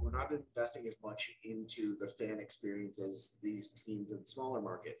into that. We're not investing as much into the fan experience as these teams in smaller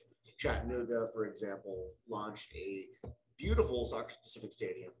markets. Chattanooga, for example, launched a beautiful soccer-specific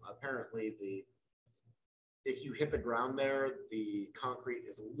stadium. Apparently, if you hit the ground there, the concrete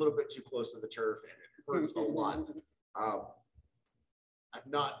is a little bit too close to the turf and it hurts a lot. I've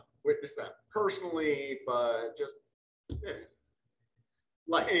not witnessed that personally, but just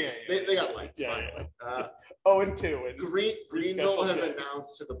lights. They got lights. 0-2. Greenville has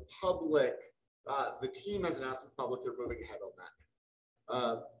announced to the public, the team has announced to the public they're moving ahead on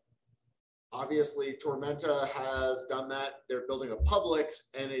that. Obviously, Tormenta has done that. They're building a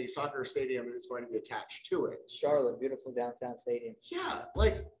Publix and a soccer stadium is going to be attached to it. Charlotte, beautiful downtown stadium. Yeah,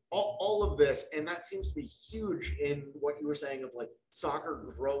 like all of this, and that seems to be huge in what you were saying of like soccer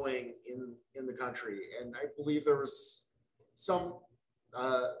growing in the country. And I believe there was some,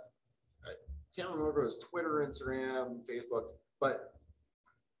 I can't remember if it was Twitter, Instagram, Facebook, but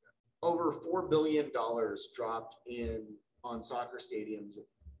over $4 billion dropped on soccer stadiums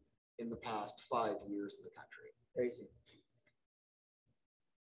in the past 5 years in the country. Crazy.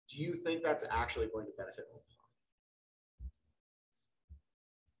 Do you think that's actually going to benefit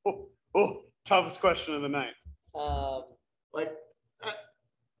Omaha? Toughest question of the night.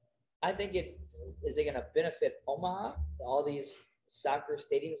 I think is it going to benefit Omaha? All these soccer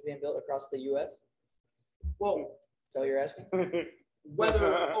stadiums being built across the U.S. Well, that's all you're asking.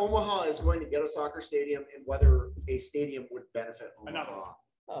 Whether Omaha is going to get a soccer stadium and whether a stadium would benefit Omaha. Another one.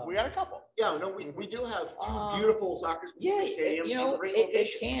 We got a couple. Yeah, no, we do have 2 beautiful soccer stadiums. You know,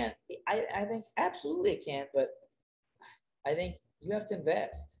 it can. I think absolutely it can, but I think you have to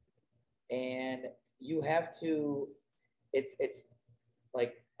invest, and you have to. It's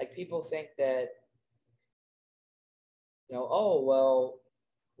like people think that, you know, oh well,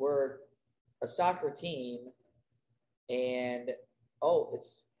 we're a soccer team, and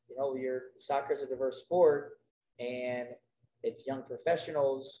it's, you know, soccer is a diverse sport, and it's young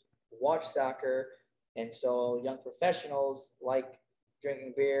professionals who watch soccer. And so young professionals like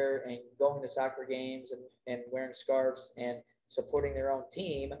drinking beer and going to soccer games and wearing scarves and supporting their own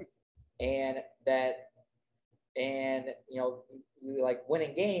team. And you know, you like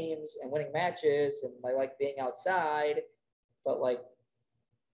winning games and winning matches and like being outside, but like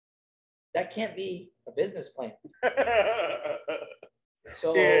that can't be a business plan.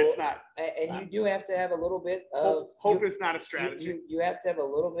 So it's not. And you do have to have a little bit of hope is not a strategy. You have to have a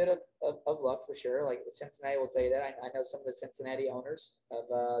little bit of luck for sure. Like Cincinnati will tell you that. I know some of the Cincinnati owners of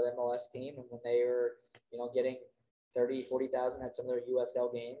the MLS team, and when they were, getting 30, 40,000 at some of their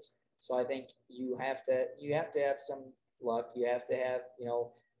USL games. So I think you have to have some luck. You have to have,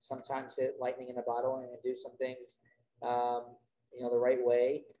 sometimes hit lightning in a bottle and do some things, the right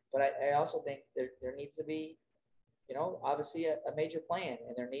way. But I also think there needs to be, obviously a major plan,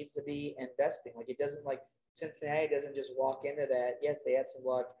 and there needs to be investing. Like it doesn't, like Cincinnati doesn't just walk into that. Yes, they had some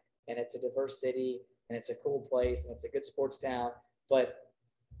luck, and it's a diverse city, and it's a cool place, and it's a good sports town. But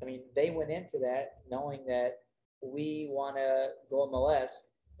I mean, they went into that knowing that we want to go MLS.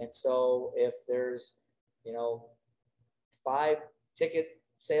 And so if there's, 5 ticket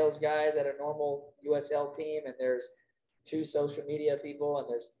sales guys at a normal USL team, and there's 2 social media people, and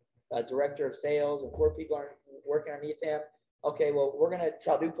there's a director of sales, and 4 people are working underneath him. Okay, well, we're going to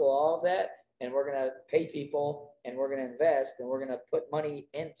quadruple all of that, and we're going to pay people, and we're going to invest, and we're going to put money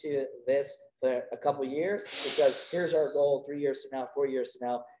into this for a couple of years, because here's our goal 3 years from now, 4 years from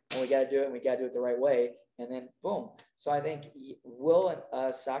now, and we got to do it, and we got to do it the right way. And then boom. So I think, will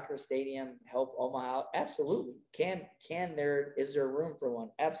a soccer stadium help Omaha? Absolutely. Is there room for one?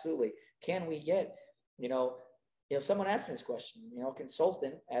 Absolutely. Can we get, someone asked me this question, a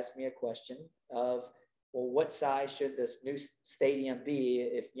consultant asked me a question of, well, what size should this new stadium be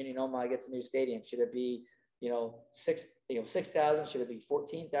if Union Omaha gets a new stadium? Should it be, 6,000? Should it be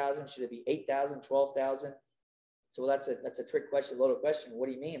 14,000? Should it be 8,000, 12,000? So that's a trick question, loaded question. What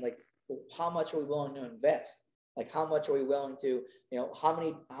do you mean? Like, how much are we willing to invest? Like, how much are we willing to, how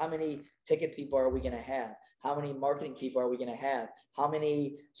many ticket people are we going to have? How many marketing people are we going to have? How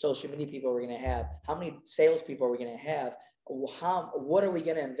many social media people are we going to have? How many sales people are we going to have? What are we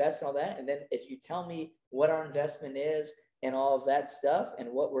going to invest in all that? And then if you tell me what our investment is and all of that stuff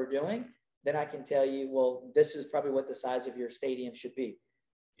and what we're doing, then I can tell you, well, this is probably what the size of your stadium should be.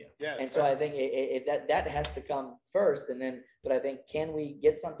 Yeah. And so I think that has to come first. And then, but I think, can we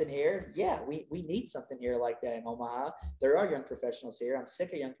get something here? Yeah, we need something here like that in Omaha. There are young professionals here. I'm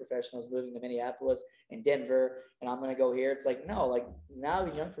sick of young professionals moving to Minneapolis and Denver, and I'm going to go here. It's like, no, like now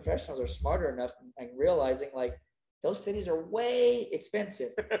the young professionals are smarter enough and realizing like those cities are way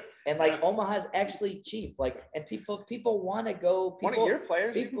expensive, and like Omaha is actually cheap. Like, and people want to go. One of your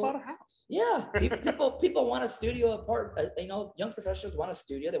players even bought a house. Yeah, people want a studio apartment. Young professionals want a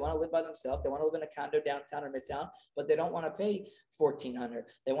studio. They want to live by themselves. They want to live in a condo downtown or midtown, but they don't want to pay $1,400.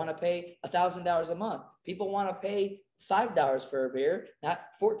 They want to pay $1,000 a month. People want to pay $5 for a beer, not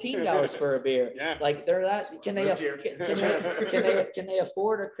 $14 for a beer. Yeah. Like they're that. Can they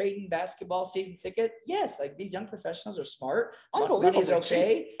afford a Creighton basketball season ticket? Yes. Like these young professionals are smart. Unbelievably cheap.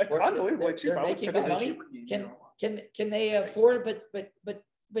 Okay. It's unbelievably cheap. They're making good money. Can they afford? But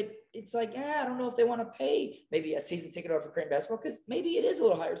it's like, I don't know if they want to pay maybe a season ticket over for Creighton basketball, because maybe it is a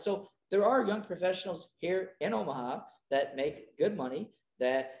little higher. So there are young professionals here in Omaha that make good money,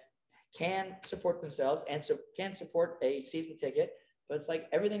 that can support themselves and can support a season ticket. But it's like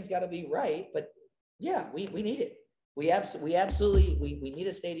everything's got to be right. But yeah, we need it. We absolutely need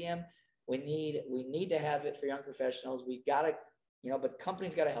a stadium. We need to have it for young professionals. We've got to, but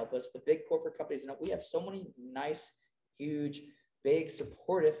companies got to help us. The big corporate companies, we have so many nice, huge, big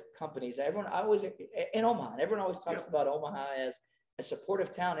supportive companies. In Omaha, everyone always talks about Omaha as a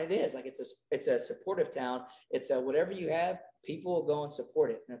supportive town. It is like, it's a supportive town. It's a, whatever you have, people will go and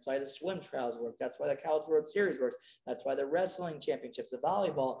support it. And that's why the swim trials work. That's why the College World Series works. That's why the wrestling championships, the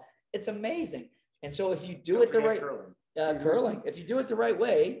volleyball, it's amazing. And so if you do it the right, curling, if you do it the right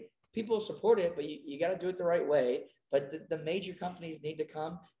way, people support it, but you got to do it the right way. But the major companies need to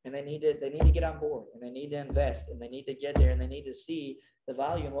come, and they need to get on board, and they need to invest, and they need to get there, and they need to see the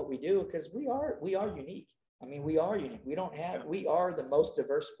value in what we do, because we are unique. I mean, we are unique. We are the most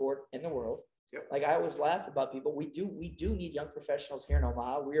diverse sport in the world. Yep. Like I always laugh about people. We do need young professionals here in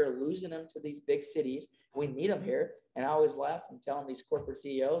Omaha. We are losing them to these big cities. We need them here. And I always laugh and telling these corporate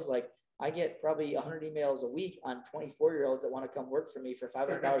CEOs, like, I get probably 100 emails a week on 24-year-olds that want to come work for me for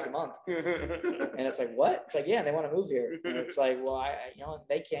 $500 a month. And it's like, what? It's like, yeah, they want to move here. And it's like, well,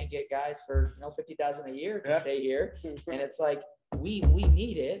 they can't get guys for, $50,000 a year to stay here. And it's like, we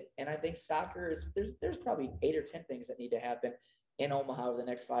need it. And I think soccer there's probably 8 or 10 things that need to happen in Omaha over the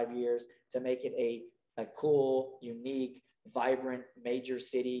next 5 years to make it a cool, unique, vibrant, major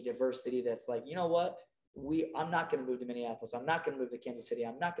city, diverse city. That's like, you know what? I'm not going to move to Minneapolis. I'm not going to move to Kansas City.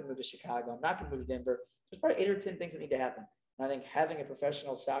 I'm not going to move to Chicago. I'm not going to move to Denver. There's probably 8 or 10 things that need to happen. And I think having a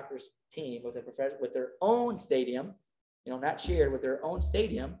professional soccer team with their own stadium, not shared, with their own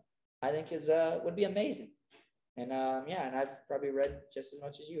stadium, I think is would be amazing. And yeah, and I've probably read just as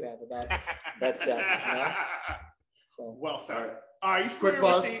much as you have about that stuff. You know? So well said. Are you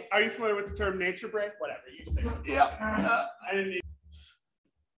familiar with the term nature break? Whatever you say. Yeah. I didn't need.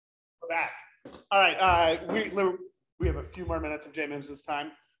 We're back. All right. We have a few more minutes of J Mims this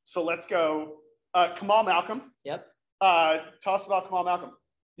time, so let's go. Kamal Malcolm. Yep. Tell us about Kamal Malcolm.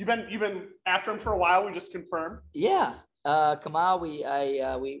 You've been after him for a while. We just confirmed. Yeah. Kamal, we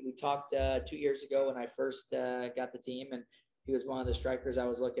talked 2 years ago when I first got the team, and he was one of the strikers I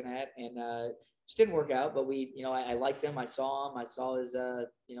was looking at, and just didn't work out. But I liked him. I saw him. I saw his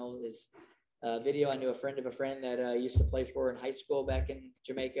his video. I knew a friend of a friend that used to play for in high school back in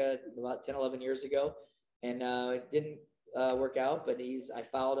Jamaica about 10, 11 years ago, and it didn't work out. But I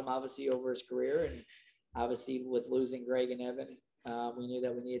followed him obviously over his career, and obviously with losing Greg and Evan, we knew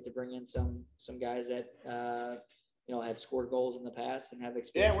that we needed to bring in some guys that have scored goals in the past and have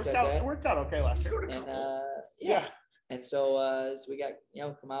experience. It worked out okay last year. And yeah. And so we got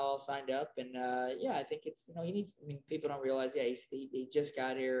Kamal signed up, and I think it's he needs. I mean, people don't realize. Yeah, he just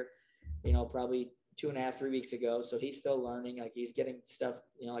got here, probably 2.5, 3 weeks ago. So he's still learning. Like he's getting stuff,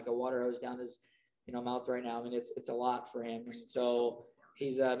 like a water hose down his mouth right now. I mean, it's a lot for him. And so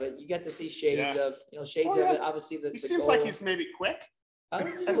he's but you get to see shades of shades of it. Obviously, he seems like he's maybe quick.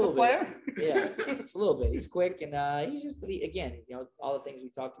 As a player, yeah, it's a little bit. He's quick, and he's just. But again, all the things we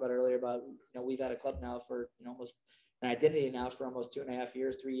talked about earlier about we've had a club now for almost an identity now for almost 2.5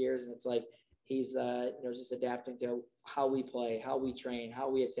 years, 3 years, and it's like he's just adapting to how we play, how we train, how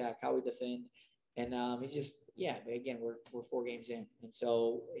we attack, how we defend, and he's just Again, we're 4 games in, and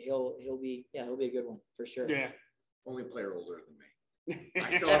so he'll be a good one for sure. Yeah, only player older than me. I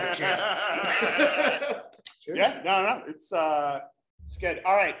still have a chance. Sure. Yeah, no, it's good.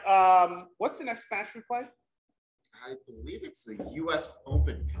 All right. What's the next match we play? I believe it's the U.S.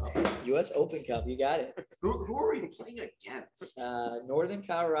 Open Cup. U.S. Open Cup. You got it. Who are we playing against? Northern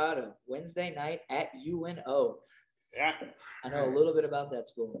Colorado, Wednesday night at UNO. Yeah. I know a little bit about that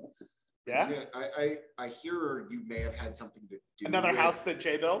school. Yeah. I hear you may have had something to do. Another house that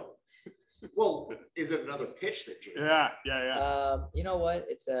Jay built? Well, is it another pitch that Jay built? Yeah. You know what?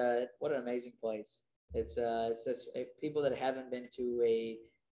 What an amazing place. It's such people that haven't been to a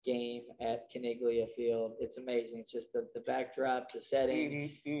game at Caniglia Field. It's amazing. It's just the backdrop, the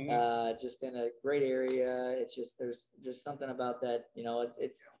setting, just in a great area. It's just there's just something about that.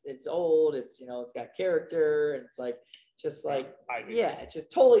 It's old. It's it's got character, and it's it's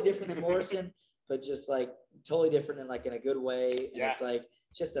just totally different than Morrison, but just totally different in a good way. And it's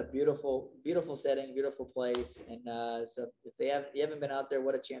just a beautiful, beautiful setting, beautiful place. And so if you haven't been out there,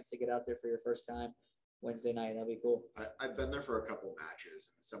 what a chance to get out there for your first time. Wednesday night, that'd be cool. I've been there for a couple matches,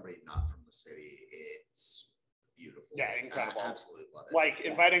 and somebody not from the city, it's beautiful. Yeah, incredible. I absolutely love it.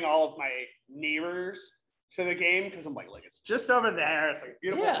 Inviting all of my neighbors to the game because I'm like, it's just over there. It's a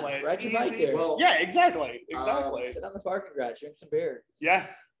beautiful place. Ride your bike there. Well, yeah, exactly. Sit on the parking garage, drink some beer. Yeah.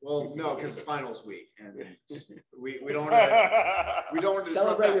 Well, no, because it's finals week, and we don't want to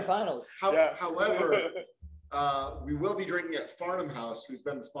celebrate your finals. However, we will be drinking at Farnham House, who's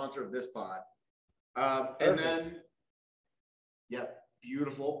been the sponsor of this pod. And then,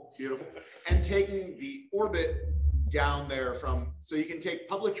 beautiful. And taking the Orbit down there so you can take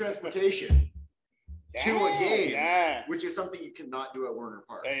public transportation to a game, which is something you cannot do at Werner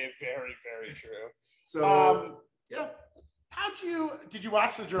Park. Very, very true. So, did you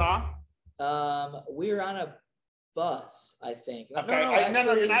watch the draw? We were on a bus, I think. Okay.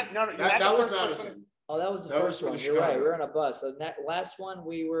 That was Madison. Oh, that was the first one. You're right. We were on a bus. So that last one,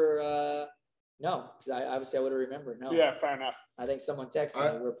 we were. No, because I would have remembered. No. Yeah, fair enough. I think someone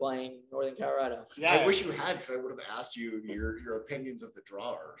texted me. We're playing Northern Colorado. Yeah, I wish you had, because I would have asked you your opinions of the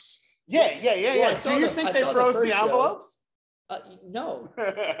drawers. Yeah. Do you think they froze the envelopes? No,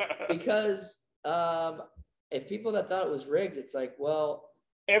 because if people that thought it was rigged, it's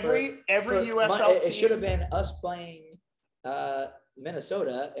every USL team. It should have been us playing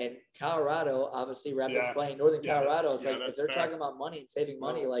Minnesota and Colorado. Obviously, Rapids playing Northern Colorado. It's if they're talking about money and saving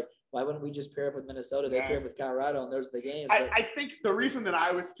money, why wouldn't we just pair up with Minnesota? They pair up with Colorado, and there's the games. I think the reason that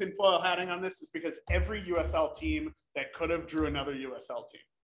I was tinfoil hatting on this is because every USL team that could have drew another USL team.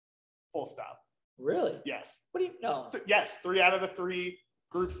 Full stop. Really? Yes. What do you know? Yes, 3 out of the 3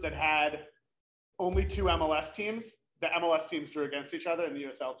 groups that had only 2 MLS teams. The MLS teams drew against each other, and the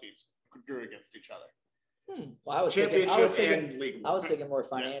USL teams drew against each other. Well, I was thinking more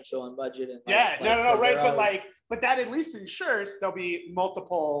financial and budget and right, but that at least ensures there'll be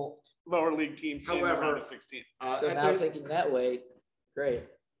multiple lower league teams. However, in round of 16. So now thinking that way, great.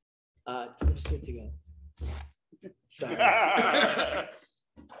 Just good to go. Sorry.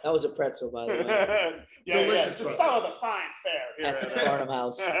 That was a pretzel, by the way. Delicious. Just some of the fine fare here at the Farnham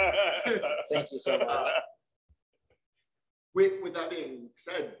House. Thank you so much. With that being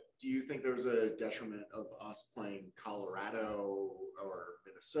said, do you think there's a detriment of us playing Colorado or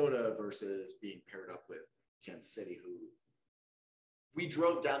Minnesota versus being paired up with Kansas City, who we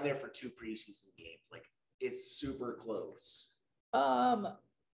drove down there for 2 preseason games? Like, it's super close.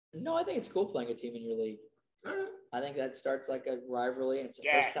 No, I think it's cool playing a team in your league. I think that starts like a rivalry, and it's the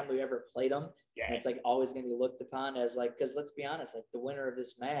first time we've ever played them. And it's like always going to be looked upon as like, because let's be honest, like the winner of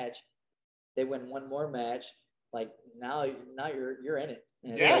this match, they win one more match. Like now you're in it.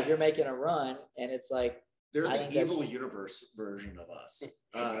 And it's like you're making a run, and it's like they're the evil universe version of us.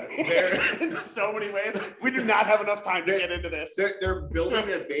 They're in so many ways. We do not have enough time to get into this. They're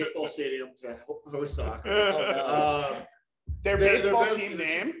building a baseball stadium to host soccer. Oh, no. Their baseball team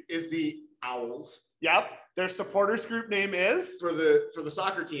name is the Owls. Yep. Their supporters group name is for the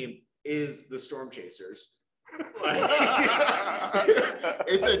soccer team is the Storm Chasers.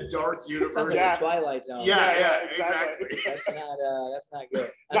 It's a dark universe. Sounds like a Twilight Zone. Yeah, exactly. That's not good.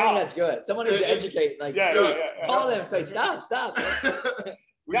 I think that's good. Someone needs to educate. Like, call them and say, stop.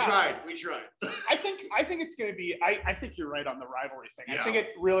 We tried. I think it's going to be. I think you're right on the rivalry thing. I think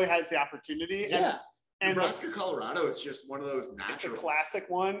it really has the opportunity. Yeah. And Nebraska, Colorado is just one of those natural. It's a classic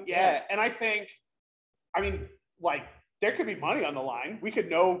one. Yeah. And I think, like, there could be money on the line. We could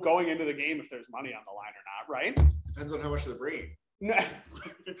know going into the game if there's money on the line or not, right? Depends on how much they're bringing. No.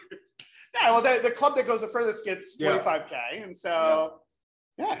 Well, the club that goes the furthest gets $25K. And so,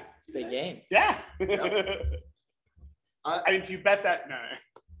 it's a big game. Yeah. I mean, do you bet that?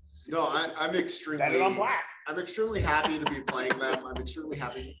 No, I'm extremely. Bet it on black. I'm extremely happy to be playing them. I'm extremely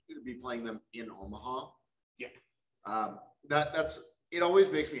happy to be playing them in Omaha. Yeah. That's it.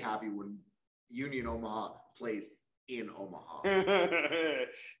 Always makes me happy when Union Omaha plays in Omaha.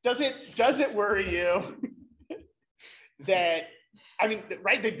 Does it worry you that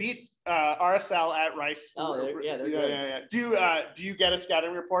right? They beat RSL at Rice. Oh, they're good. Do you get a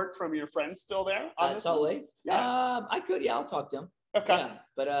scouting report from your friends still there? Salt Lake? Yeah. I could. Yeah, I'll talk to them. Okay. Yeah,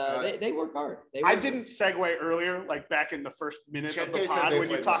 but they work hard. I didn't segue earlier, like back in the first minute of the pod when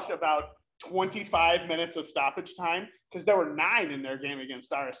you talked about 25 minutes of stoppage time, because there were 9 in their game against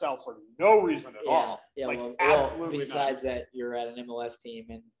RSL for no reason at all. Yeah, like absolutely. Besides that, you're at an MLS team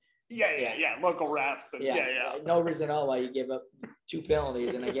and local refs. And no reason at all why you give up 2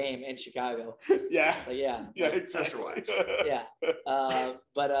 penalties in a game in Chicago. Yeah. So exactly. Yeah.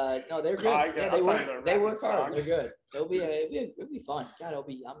 But no, they're good. They work hard. They're good. It'll be fun. God,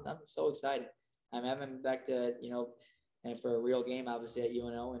 I'm so excited. I'm back to and for a real game, obviously at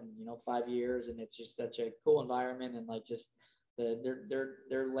UNO in 5 years, and it's just such a cool environment, and like just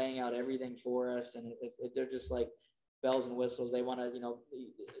they're laying out everything for us, and they're just like bells and whistles. They want to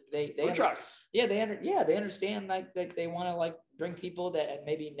they trucks. They understand like they want to like bring people that have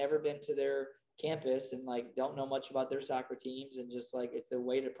maybe never been to their campus and like don't know much about their soccer teams, and just like it's their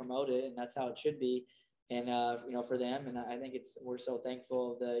way to promote it, and that's how it should be. And for them, and I think we're so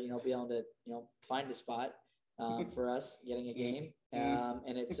thankful of the being able to find a spot for us getting a game,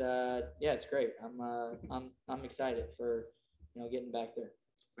 and it's it's great. I'm excited for getting back there.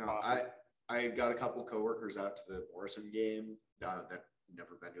 No, awesome. I got a couple coworkers out to the Morrison game that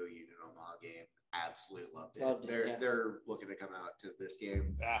never been to a Union Omaha game. Absolutely loved it. They're looking to come out to this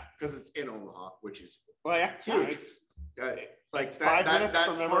game because it's in Omaha, which is huge. Like it's 5 minutes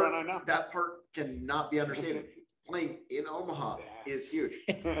from everyone I know. That part cannot be understated. Playing in Omaha is huge.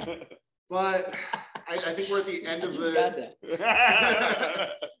 But I think we're at the end of the.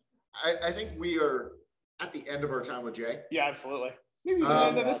 I think we are at the end of our time with Jay. Yeah, absolutely. Maybe the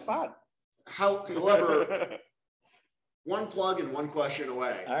end of this spot. However, one plug and one question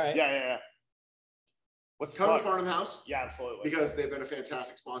away. All right. Yeah. Come to Farnham House. Yeah, absolutely. Because they've been a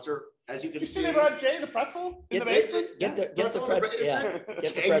fantastic sponsor. As you can see. You they brought Jay the pretzel in the basement? Get the pretzel. Get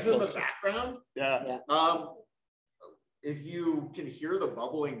the eggs in the background. Yeah. If you can hear the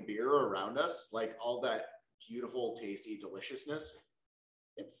bubbling beer around us, like all that beautiful, tasty deliciousness,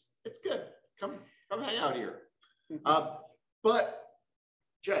 it's good. Come hang out here. But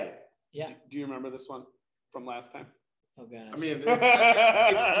Jay. Yeah. Do you remember this one from last time? Oh gosh. I mean,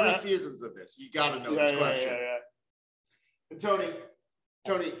 it's 3 seasons of this. You got to know this question. Yeah. And Tony,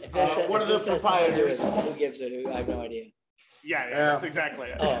 one of the proprietors. Who gives a who? I have no idea. Yeah, that's exactly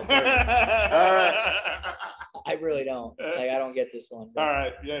it. Oh, all right. I really don't. Like, I don't get this one. But... All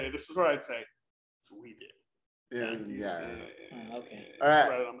right. Yeah, this is what I'd say. It's we did. Yeah. Oh, okay. All right.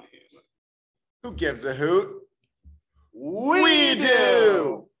 Right on my hand. Who gives a hoot? We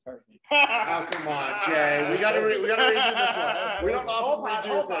do. Perfect. Oh, come on, Jay. We gotta redo this one. We don't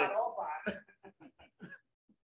often redo things.